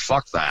in here.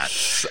 Fuck that.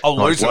 I'll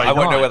lose it. I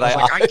won't know where they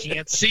are. Like, I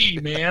can't see,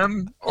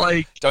 man.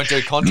 Like, don't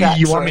do contacts.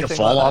 You want me to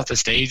fall off the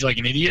stage like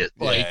an idiot?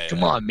 Like,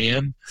 come on,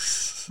 man.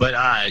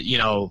 But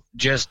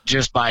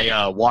just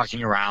by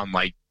walking around,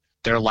 like,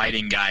 their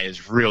lighting guy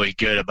is really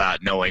good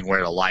about knowing where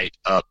to light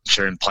up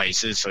certain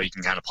places, so you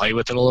can kind of play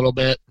with it a little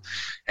bit.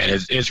 And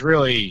it's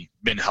really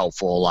been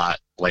helpful a lot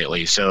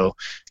lately. So,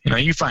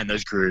 you find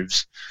those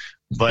grooves.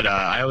 But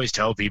I always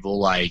tell people,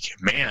 like,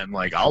 man,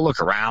 like, I'll look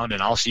around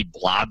and I'll see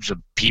blobs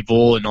of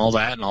people and all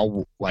that, and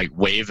I'll, like,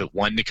 wave at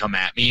one to come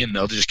at me, and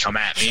they'll just come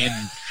at me,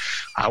 and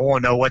I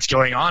won't know what's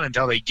going on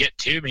until they get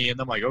to me,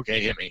 and I'm like,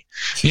 okay, hit me.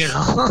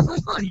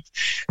 Like,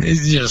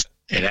 it's just,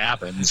 it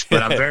happens.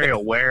 But I'm very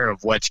aware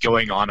of what's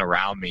going on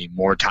around me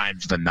more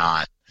times than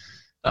not.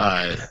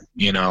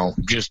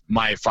 Just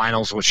my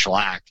finals with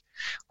Shlak,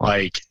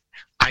 like,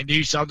 I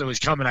knew something was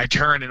coming. I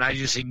turned and I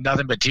just see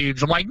nothing but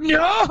tubes. I'm like, no,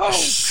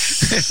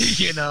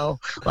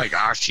 like,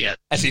 oh shit.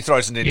 As he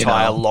throws an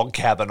entire log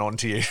cabin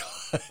onto you.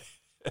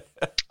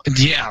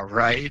 Yeah,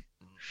 right.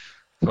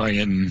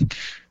 Fucking,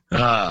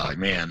 oh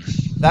man.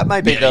 That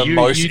may be the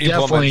most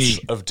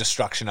implements of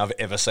destruction I've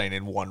ever seen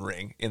in one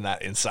ring in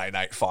that Insane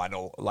 8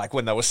 final. Like,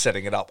 when they were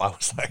setting it up, I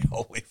was like,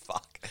 holy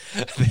fuck,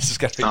 this is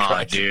going to be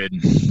crazy.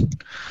 Dude.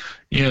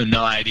 You have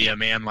no idea,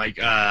 man. Like,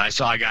 I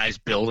saw guys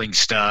building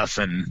stuff,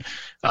 and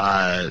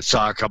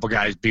saw a couple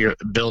guys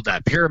build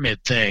that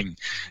pyramid thing,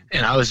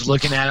 and I was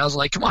looking at it, I was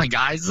like, come on,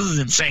 guys, this is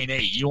Insane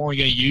 8. You only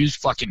going to use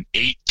fucking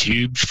 8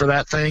 tubes for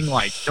that thing?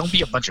 Like, don't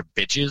be a bunch of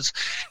bitches.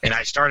 And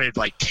I started,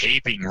 like,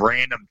 taping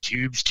random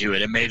tubes to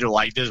it and made it,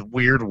 like, this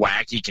weird,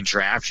 wacky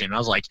contraption. I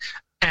was like,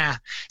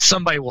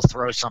 somebody will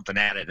throw something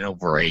at it and it'll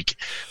break.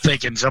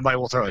 Thinking somebody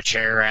will throw a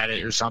chair at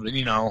it or something,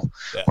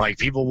 Like,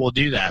 people will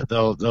do that.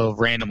 They'll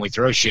randomly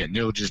throw shit and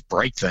it'll just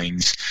break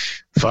things.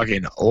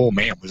 Fucking, oh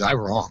man, was I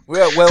wrong?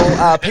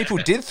 Well, people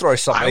did throw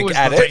something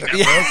at it.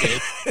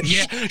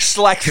 Yeah.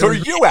 Shlak threw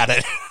you at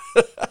it.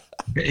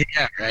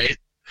 Yeah, right.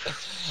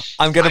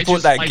 I'm going to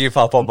put that GIF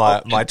up on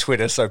my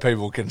Twitter so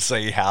people can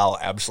see how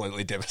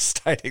absolutely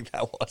devastating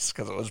that was,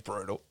 because it was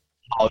brutal.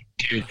 Oh,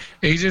 dude,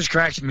 he just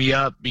cracks me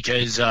up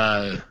because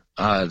the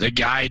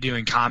guy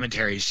doing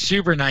commentary,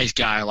 super nice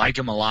guy, I like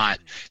him a lot,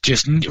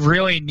 just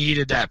really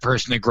needed that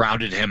person that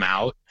grounded him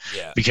out,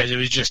 because it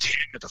was just him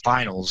at the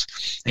finals.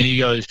 And he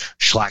goes,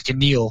 Shlak and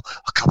Neil,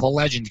 a couple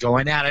legends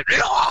going at it,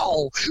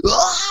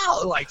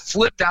 like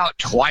flipped out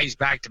twice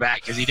back to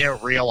back because he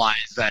didn't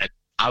realize that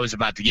I was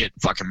about to get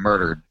fucking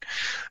murdered.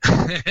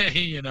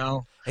 He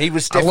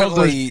was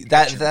definitely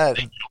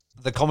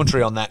the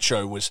commentary on that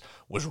show was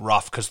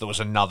rough, because there was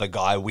another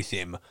guy with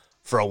him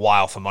for a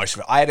while for most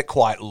of it. I had it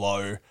quite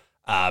low,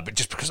 but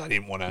just because I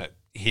didn't want to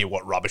hear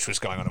what rubbish was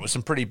going on. It was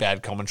some pretty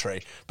bad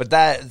commentary. But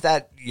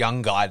that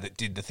young guy that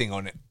did the thing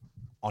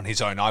on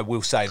his own, I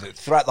will say that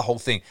throughout the whole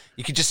thing,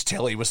 you could just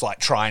tell he was, like,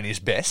 trying his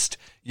best,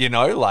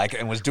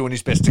 and was doing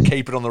his best to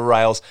keep it on the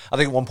rails. I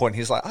think at one point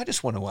he's like, I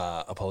just want to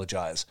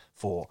apologize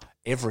for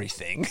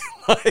everything.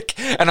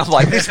 And I'm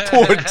like, this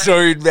poor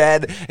dude,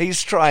 man,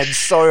 he's trying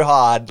so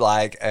hard,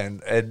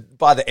 and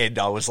by the end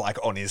I was, like,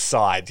 on his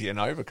side,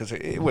 because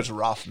it was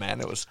rough,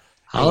 man.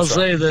 I'll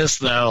say this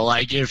though,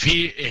 like, if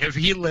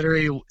he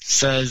literally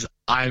says,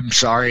 I'm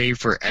sorry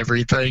for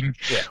everything,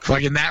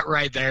 fucking that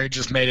right there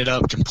just made it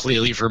up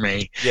completely for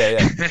me.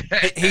 Yeah.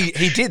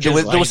 He did. There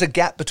was a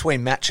gap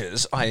between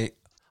matches.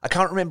 I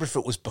can't remember if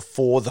it was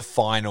before the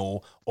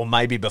final or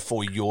maybe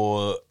before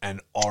your and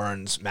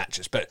Oren's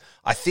matches, but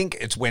I think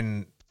it's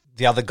when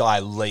the other guy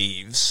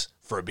leaves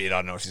for a bit. I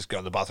don't know if he's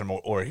going to the bathroom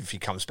or if he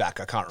comes back.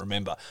 I can't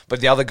remember. But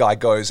the other guy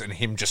goes, and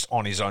him just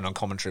on his own on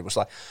commentary was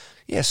like,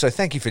 yeah, so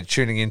thank you for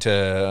tuning into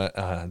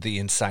the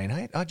Insane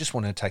 8. I just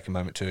want to take a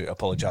moment to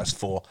apologize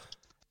for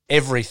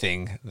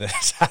everything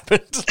that's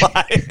happened.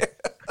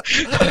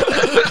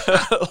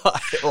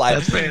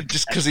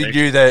 Just because he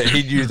knew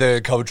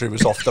the commentary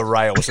was off the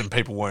rails and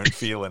people weren't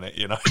feeling it,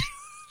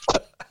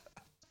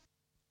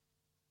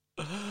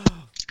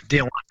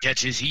 didn't want to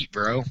catch his heat,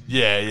 bro.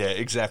 Yeah,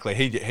 exactly.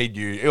 He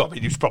knew. I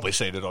mean, you've probably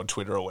seen it on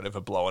Twitter or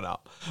whatever blowing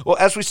up. Well,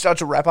 as we start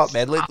to wrap up,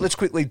 man, let's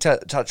quickly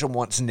touch on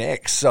what's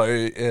next. So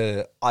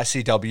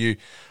ICW,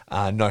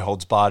 No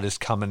Holds Barred is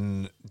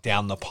coming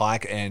down the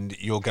pike, and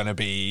you're going to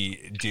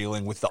be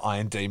dealing with the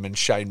Iron Demon,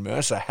 Shane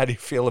Mercer. How do you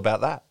feel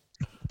about that?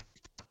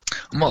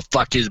 I'm going to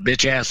fuck his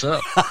bitch ass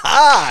up.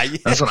 Yes.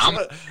 That's what I'm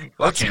going to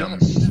fuck him.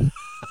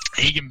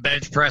 He can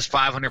bench press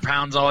 500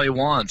 pounds all he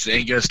wants. It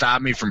ain't going to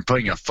stop me from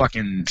putting a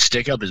fucking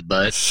stick up his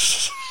butt.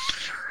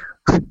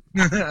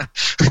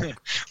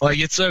 Like,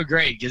 it's so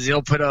great because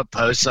he'll put up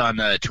posts on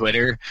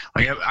Twitter.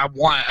 Like,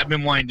 I've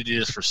been wanting to do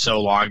this for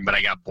so long, but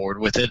I got bored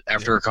with it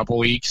after a couple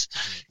weeks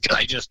because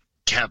I just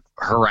kept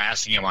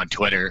harassing him on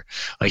Twitter.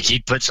 Like,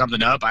 he'd put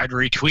something up, I'd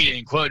retweet it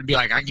and quote and be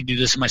like, "I can do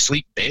this in my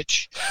sleep,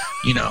 bitch."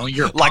 You know,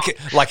 you're like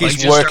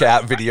his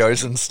workout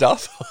videos and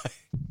stuff.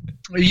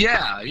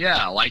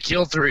 Yeah. Like,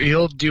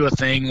 he'll do a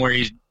thing where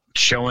he's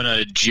showing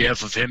a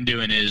gif of him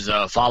doing his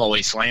fall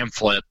away slam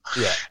flip,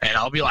 and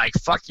I'll be like,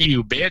 "Fuck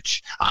you,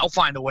 bitch! I'll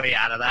find a way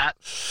out of that."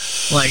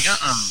 Like,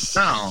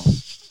 no.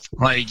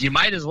 Like, you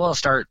might as well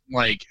start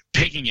like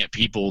picking at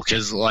people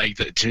because, like,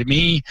 to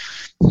me,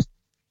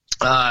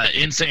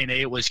 Insane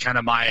 8 was kind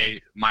of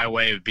my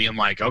way of being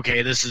like,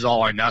 okay, this is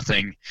all or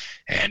nothing,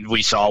 and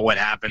we saw what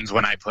happens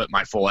when I put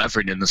my full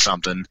effort into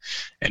something,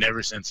 and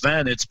ever since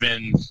then, it's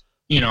been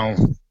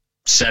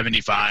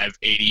 75,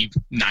 80,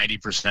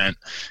 90%.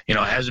 It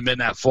hasn't been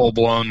that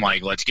full-blown,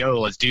 like, let's go,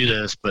 let's do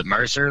this. But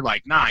Mercer,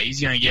 like, nah, he's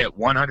going to get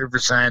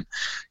 100%,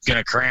 going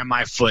to cram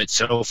my foot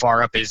so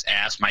far up his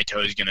ass, my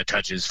toe's going to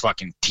touch his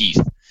fucking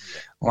teeth.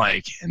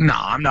 Like,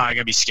 nah, I'm not going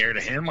to be scared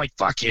of him. Like,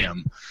 fuck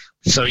him.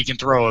 So he can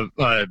throw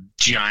a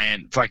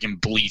giant fucking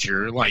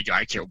bleacher. Like,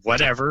 I care,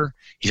 whatever.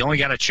 He's only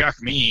got to chuck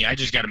me. I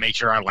just got to make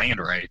sure I land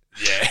right.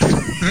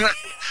 Yeah.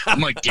 I'm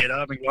going to get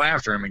up and go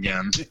after him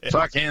again. Yeah.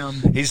 Fuck him.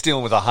 He's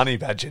dealing with a honey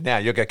badger now.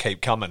 You're going to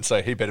keep coming,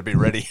 so he better be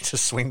ready to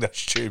swing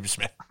those tubes,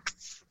 man.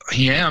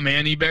 Yeah,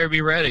 man, he better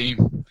be ready.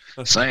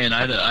 Saying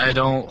I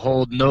don't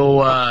hold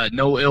no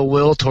ill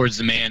will towards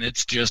the man.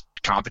 It's just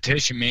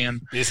competition, man.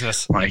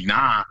 Business. Like,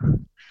 nah.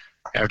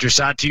 After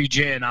Satu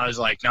Jin, I was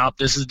like, nope,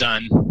 this is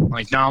done.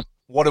 Like, nope.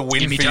 What a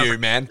win for you,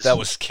 man. That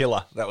was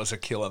killer. That was a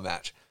killer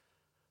match.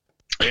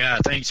 Yeah,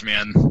 thanks,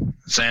 man.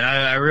 Saying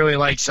I really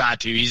like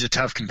Satu. He's a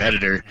tough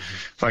competitor.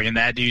 Mm-hmm. Fucking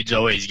that dude's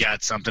always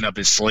got something up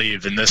his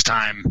sleeve. And this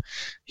time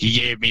he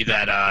gave me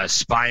that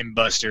spine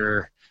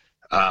buster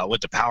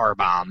with the power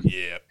bomb.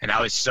 Yeah. And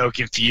I was so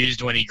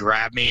confused when he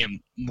grabbed me and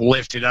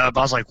lifted up.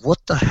 I was like, what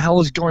the hell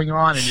is going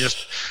on? And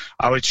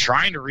I was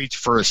trying to reach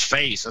for his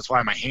face. That's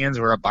why my hands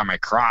were up by my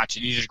crotch.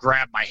 And he just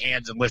grabbed my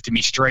hands and lifted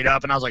me straight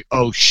up. And I was like,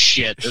 oh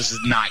shit, this is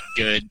not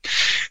good.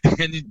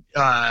 And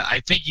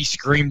I think he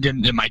screamed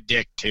into my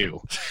dick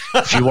too.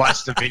 If you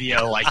watch the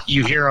video, like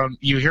you hear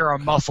a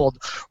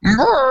muffled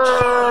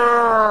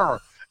 "Murr!"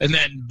 And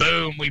then,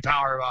 boom, we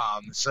power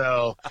bomb.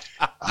 So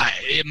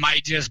it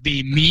might just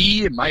be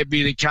me. It might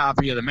be the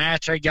copy of the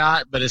match I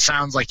got, but it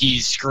sounds like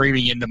he's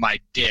screaming into my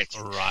dick.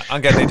 Right. I'm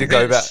going to need to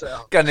go back.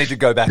 Going to need to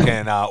go back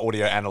and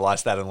audio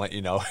analyze that and let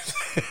you know.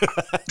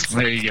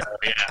 There you go.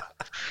 Yeah.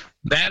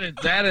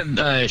 That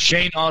and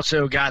Shane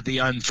also got the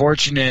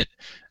unfortunate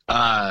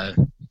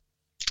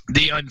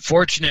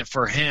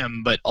for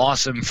him, but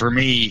awesome for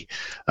me,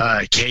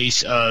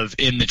 case of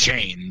in the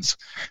chains,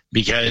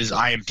 because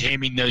I am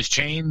taming those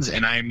chains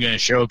and I am going to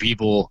show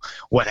people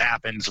what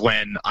happens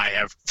when I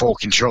have full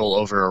control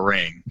over a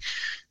ring.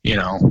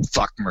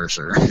 Fuck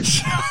Mercer.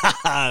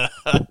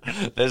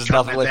 There's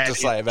nothing left to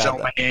say about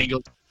that. My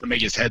angle to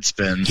make his head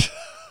spin.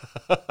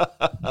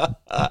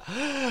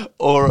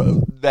 Or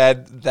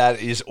that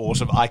is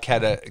awesome. I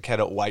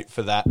cannot wait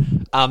for that.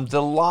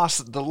 The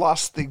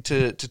last thing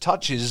to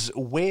touch is,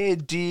 where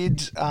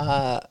did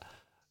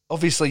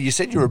obviously you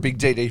said you're a big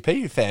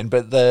DDP fan,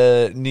 but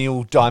the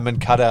Neil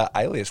Diamond Cutter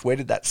alias, where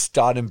did that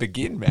start and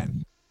begin,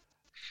 man?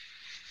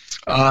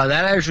 That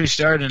actually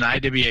started in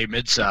IWA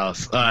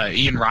Mid-South.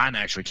 Ian Ryan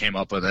actually came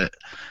up with it.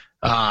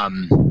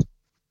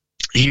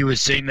 He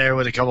was sitting there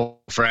with a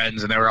couple of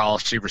friends, and they were all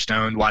super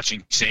stoned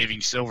watching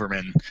Saving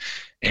Silverman.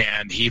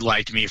 And he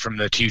liked me from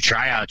the 2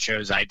 tryout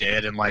shows I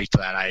did, and liked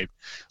that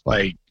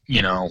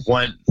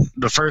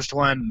the first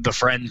one, the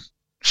friend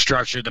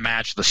structured the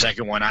match. The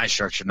second one, I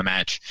structured the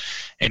match.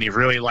 And he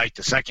really liked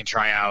the second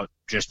tryout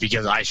just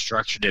because I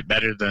structured it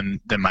better than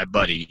my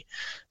buddy,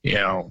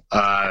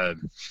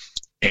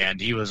 and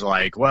he was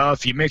like, well,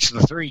 if you mix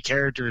the 3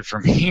 characters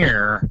from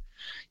here,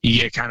 you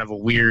get kind of a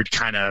weird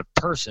kind of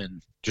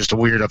person. Just a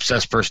weird,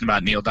 obsessed person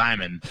about Neil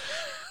Diamond.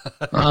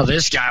 Oh,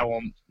 this guy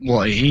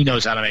he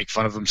knows how to make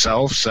fun of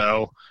himself,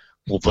 so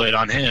we'll put it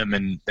on him.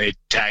 And they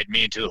tagged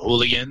me into the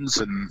Hooligans,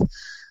 and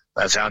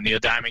that's how Neil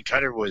Diamond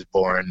Cutter was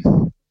born.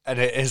 And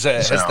has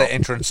the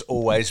entrance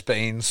always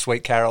been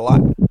Sweet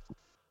Caroline?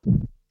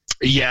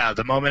 Yeah,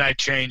 the moment I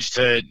changed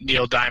to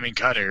Neil Diamond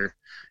Cutter,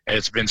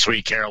 it's been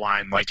Sweet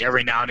Caroline. Like,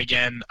 every now and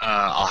again,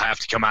 I'll have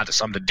to come out to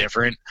something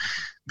different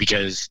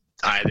because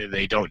either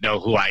they don't know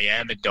who I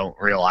am and don't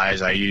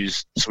realize I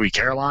use Sweet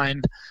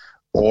Caroline,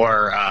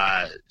 or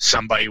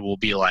somebody will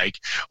be like,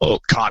 "Oh,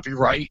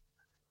 copyright?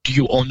 Do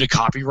you own the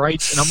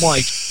copyrights?" And I'm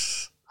like,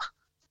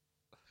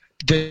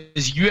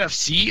 does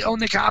UFC own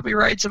the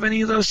copyrights of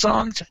any of those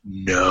songs?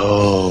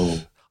 No.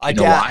 I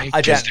doubt.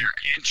 Because they're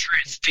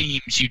entrance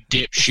themes, you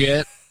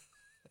dipshit.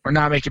 We're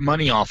not making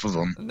money off of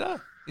them. No.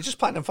 You're just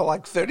playing them for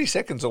like 30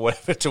 seconds or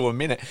whatever to a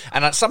minute.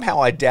 And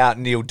somehow I doubt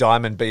Neil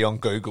Diamond be on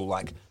Google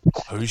like,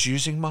 who's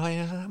using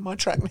my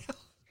track now?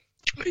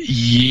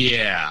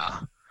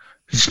 Yeah.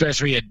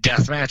 Especially a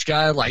deathmatch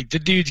guy. Like, the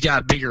dude's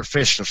got bigger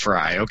fish to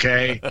fry,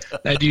 okay?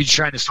 That dude's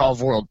trying to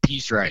solve world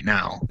peace right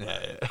now.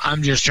 Yeah.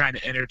 I'm just trying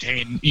to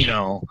entertain,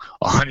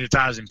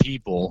 100,000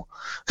 people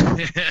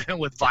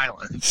with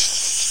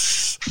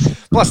violence.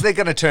 Plus, they're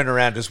going to turn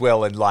around as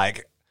well and,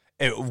 like,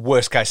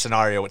 worst case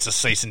scenario, it's a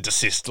cease and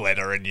desist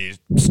letter and you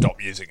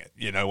stop using it.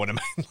 You know what I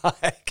mean?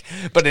 Like,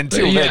 but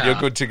until then, you're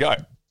good to go.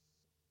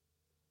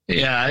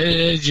 Yeah,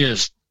 it's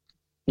just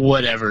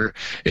whatever.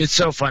 It's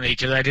so funny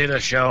because I did a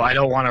show. I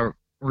don't want to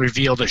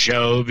reveal the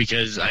show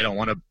because I don't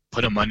want to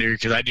put them under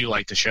because I do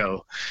like the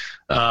show.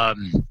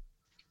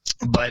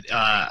 But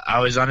I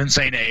was on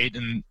Insane 8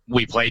 and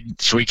we played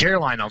Sweet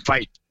Caroline on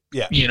Fight.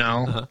 Yeah.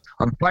 On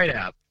the Fight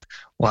app.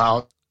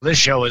 Well, this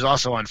show was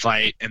also on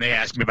Fight, and they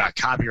asked me about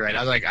copyright.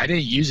 I was like, I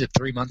didn't use it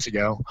 3 months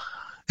ago.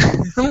 I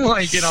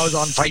was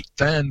on Fight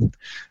then.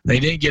 They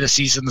didn't get a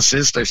cease and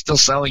desist. They're still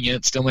selling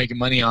it, still making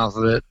money off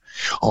of it.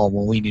 Oh,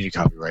 well, we need a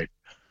copyright.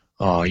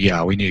 Oh,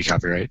 yeah, we need a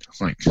copyright.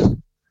 I'm like,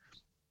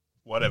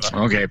 whatever.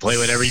 Okay, play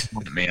whatever you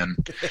want, man.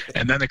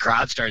 And then the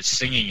crowd starts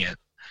singing it.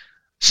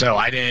 So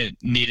I didn't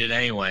need it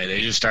anyway.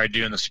 They just started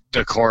doing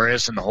the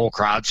chorus, and the whole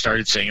crowd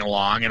started singing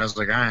along, and I was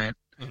like, all right,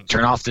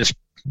 turn off this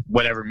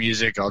whatever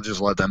music, I'll just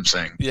let them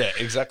sing. Yeah,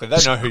 exactly.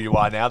 They know who you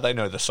are now. They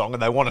know the song,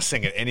 and they want to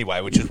sing it anyway,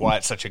 which is why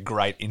it's such a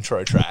great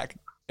intro track.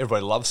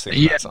 Everybody loves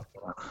singing that song.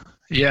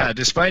 Yeah,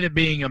 despite it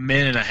being a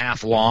minute and a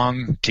half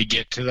long to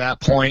get to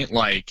that point,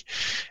 like,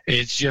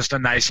 it's just a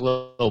nice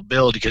little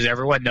build because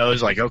everyone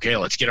knows, like, okay,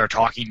 let's get our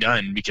talking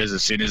done because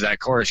as soon as that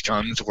chorus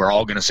comes, we're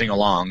all going to sing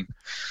along,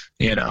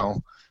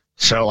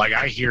 So, like,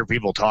 I hear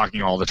people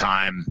talking all the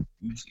time,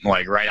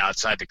 like, right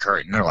outside the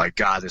curtain. They're like,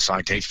 God, this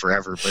song takes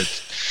forever,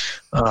 but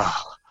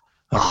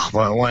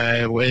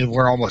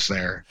we're almost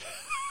there.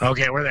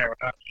 Okay, we're there.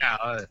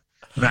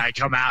 And I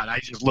come out, and I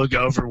just look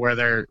over where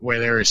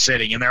they're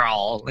sitting, and they're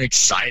all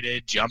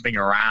excited, jumping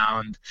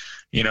around,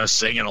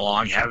 singing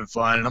along, having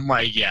fun. And I'm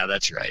like, yeah,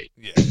 that's right.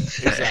 Yeah,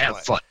 exactly. Have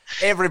fun.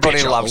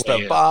 Everybody loves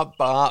the ba,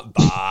 ba,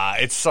 ba.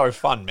 It's so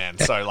fun, man.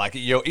 So, like,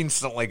 you're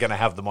instantly going to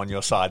have them on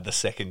your side the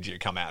second you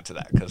come out to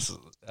that because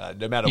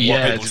no matter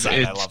what people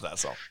say, they love that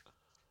song.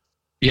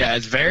 Yeah,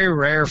 it's very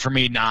rare for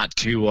me not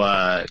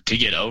to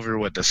get over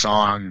with the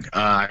song.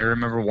 I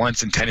remember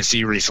once in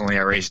Tennessee recently,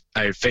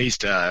 I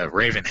faced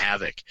Raven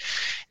Havoc,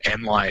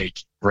 and like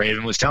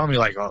Raven was telling me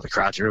like, "Oh, the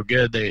crowd's real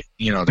good. They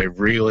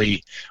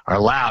really are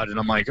loud." And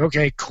I'm like,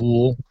 "Okay,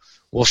 cool.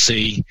 We'll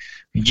see."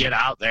 Get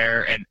out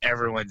there, and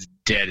everyone's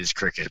dead as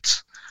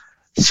crickets.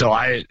 So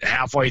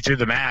halfway through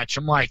the match,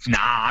 I'm like, nah,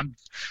 I'm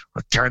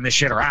gonna turn this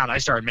shit around. I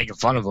started making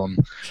fun of them.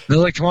 They're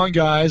like, come on,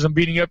 guys, I'm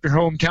beating up your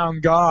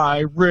hometown guy,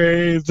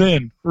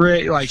 Raven.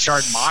 Like,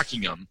 started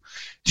mocking him,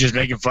 just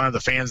making fun of the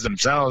fans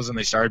themselves, and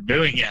they started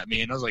booing at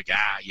me. And I was like,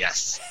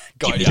 yes,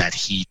 give me that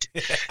heat.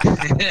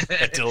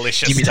 A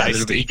delicious give me that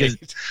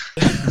heat.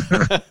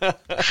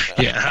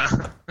 Yeah.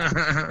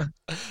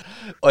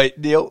 Wait,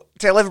 Neil,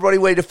 tell everybody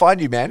where to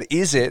find you, man.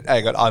 Is it,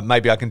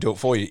 maybe I can do it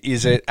for you.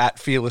 Is it at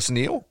Fearless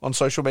Neil on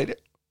social media?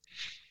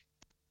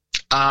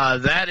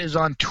 That is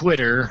on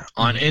Twitter.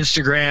 On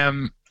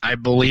Instagram, I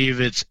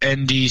believe it's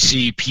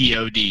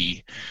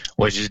NDCPOD,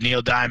 which is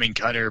Neil Diamond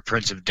Cutter,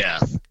 Prince of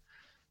Death.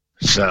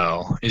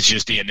 So it's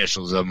just the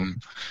initials of them.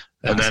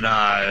 And then,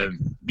 I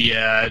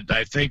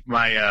think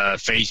my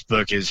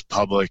Facebook is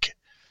public,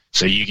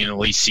 so you can at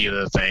least see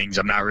the things.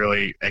 I'm not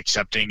really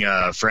accepting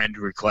friend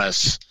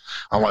requests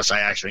unless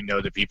I actually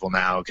know the people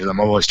now because I'm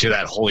almost to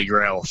that holy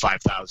grail of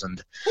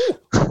 5,000.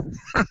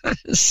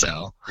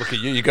 So look at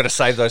you. You got to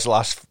save those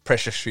last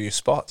precious few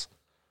spots.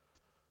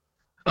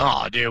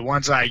 Oh, dude,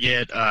 once I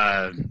get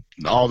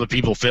all the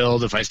people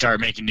filled, if I start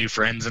making new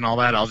friends and all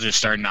that, I'll just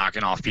start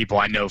knocking off people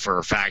I know for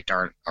a fact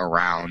aren't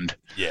around.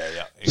 Yeah.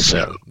 Exactly.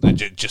 So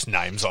just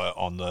names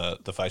on the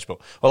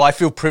Facebook. Well, I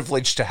feel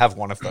privileged to have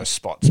one of those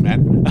spots,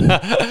 man.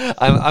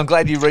 I'm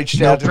glad you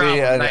reached out to me,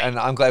 and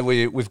I'm glad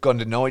we've gotten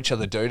to know each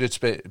other, dude. It's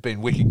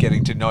been wicked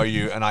getting to know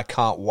you, and I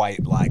can't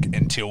wait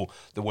until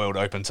the world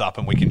opens up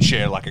and we can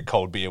share like a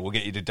cold beer. We'll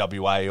get you to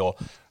WA or...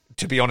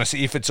 To be honest,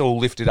 if it's all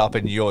lifted up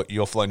and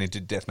you're flown into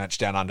Deathmatch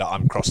Down Under,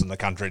 I'm crossing the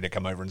country to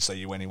come over and see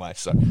you anyway,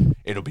 so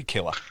it'll be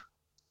killer.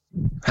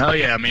 Hell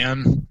yeah,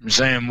 man. I'm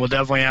saying we'll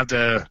definitely have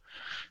to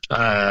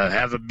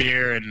have a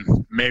beer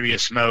and maybe a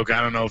smoke.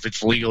 I don't know if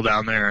it's legal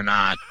down there or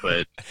not,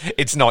 but...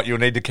 It's not. You'll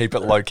need to keep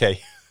it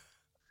low-key.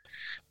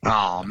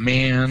 Oh,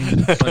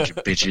 man. Bunch of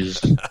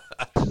bitches.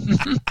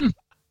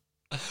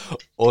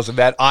 Awesome,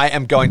 man. I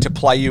am going to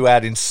play you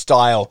out in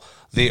style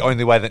the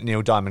only way that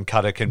Neil Diamond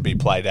Cutter can be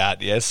played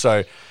out, yes?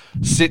 So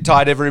sit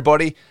tight,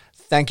 everybody.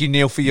 Thank you,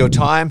 Neil, for your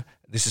time.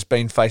 This has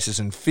been Faces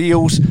and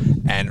Feels.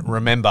 And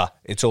remember,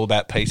 it's all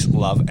about peace,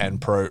 love,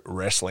 and pro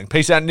wrestling.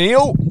 Peace out,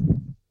 Neil.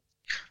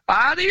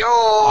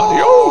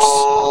 Adios.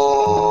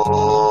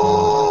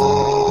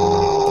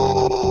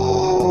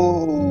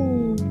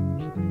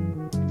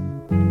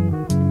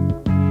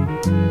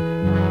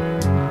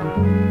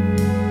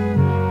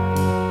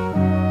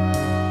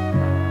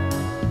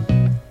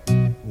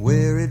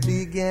 Where it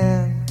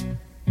began,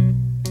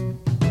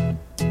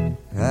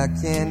 I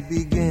can't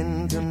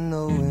begin to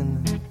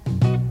knowing,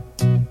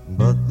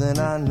 but then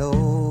I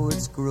know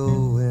it's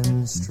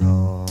growing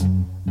strong.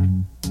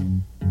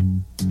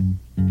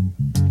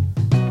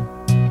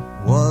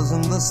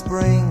 Wasn't the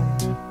spring,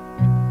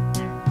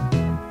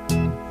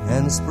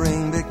 and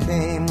spring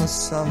became the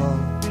summer.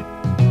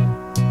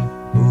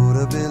 Who'd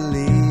have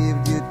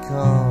believed you'd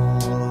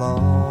come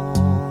along?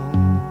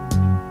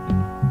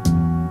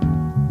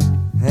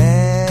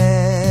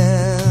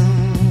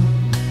 Hand,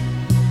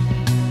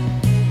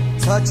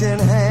 touching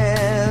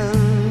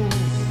hands,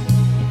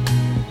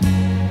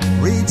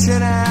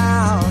 reaching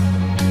out,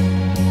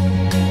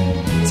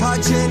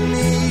 touching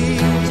me,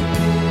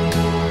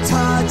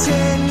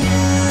 touching you.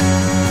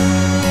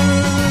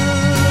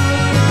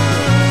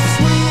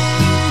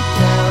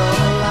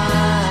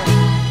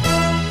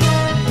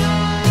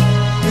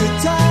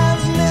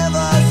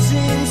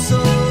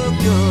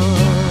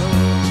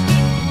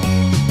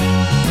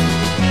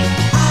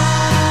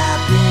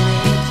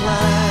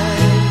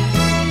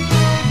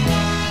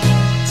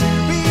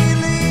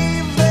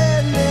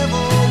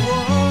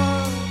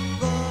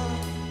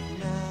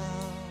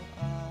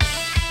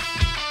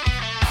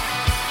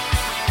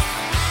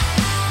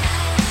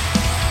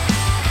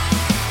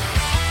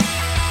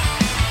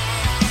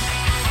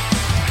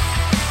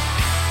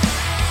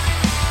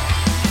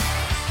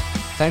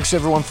 Thanks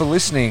everyone for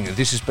listening.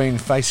 This has been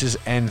Faces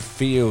and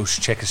Feels.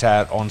 Check us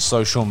out on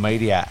social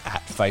media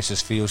at Faces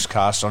Feels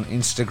Cast on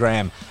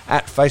Instagram,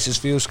 at Faces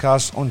Feels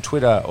Cast on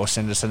Twitter, or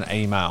send us an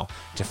email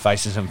to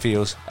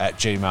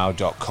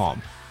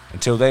facesandfeels@gmail.com.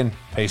 Until then,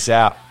 peace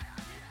out.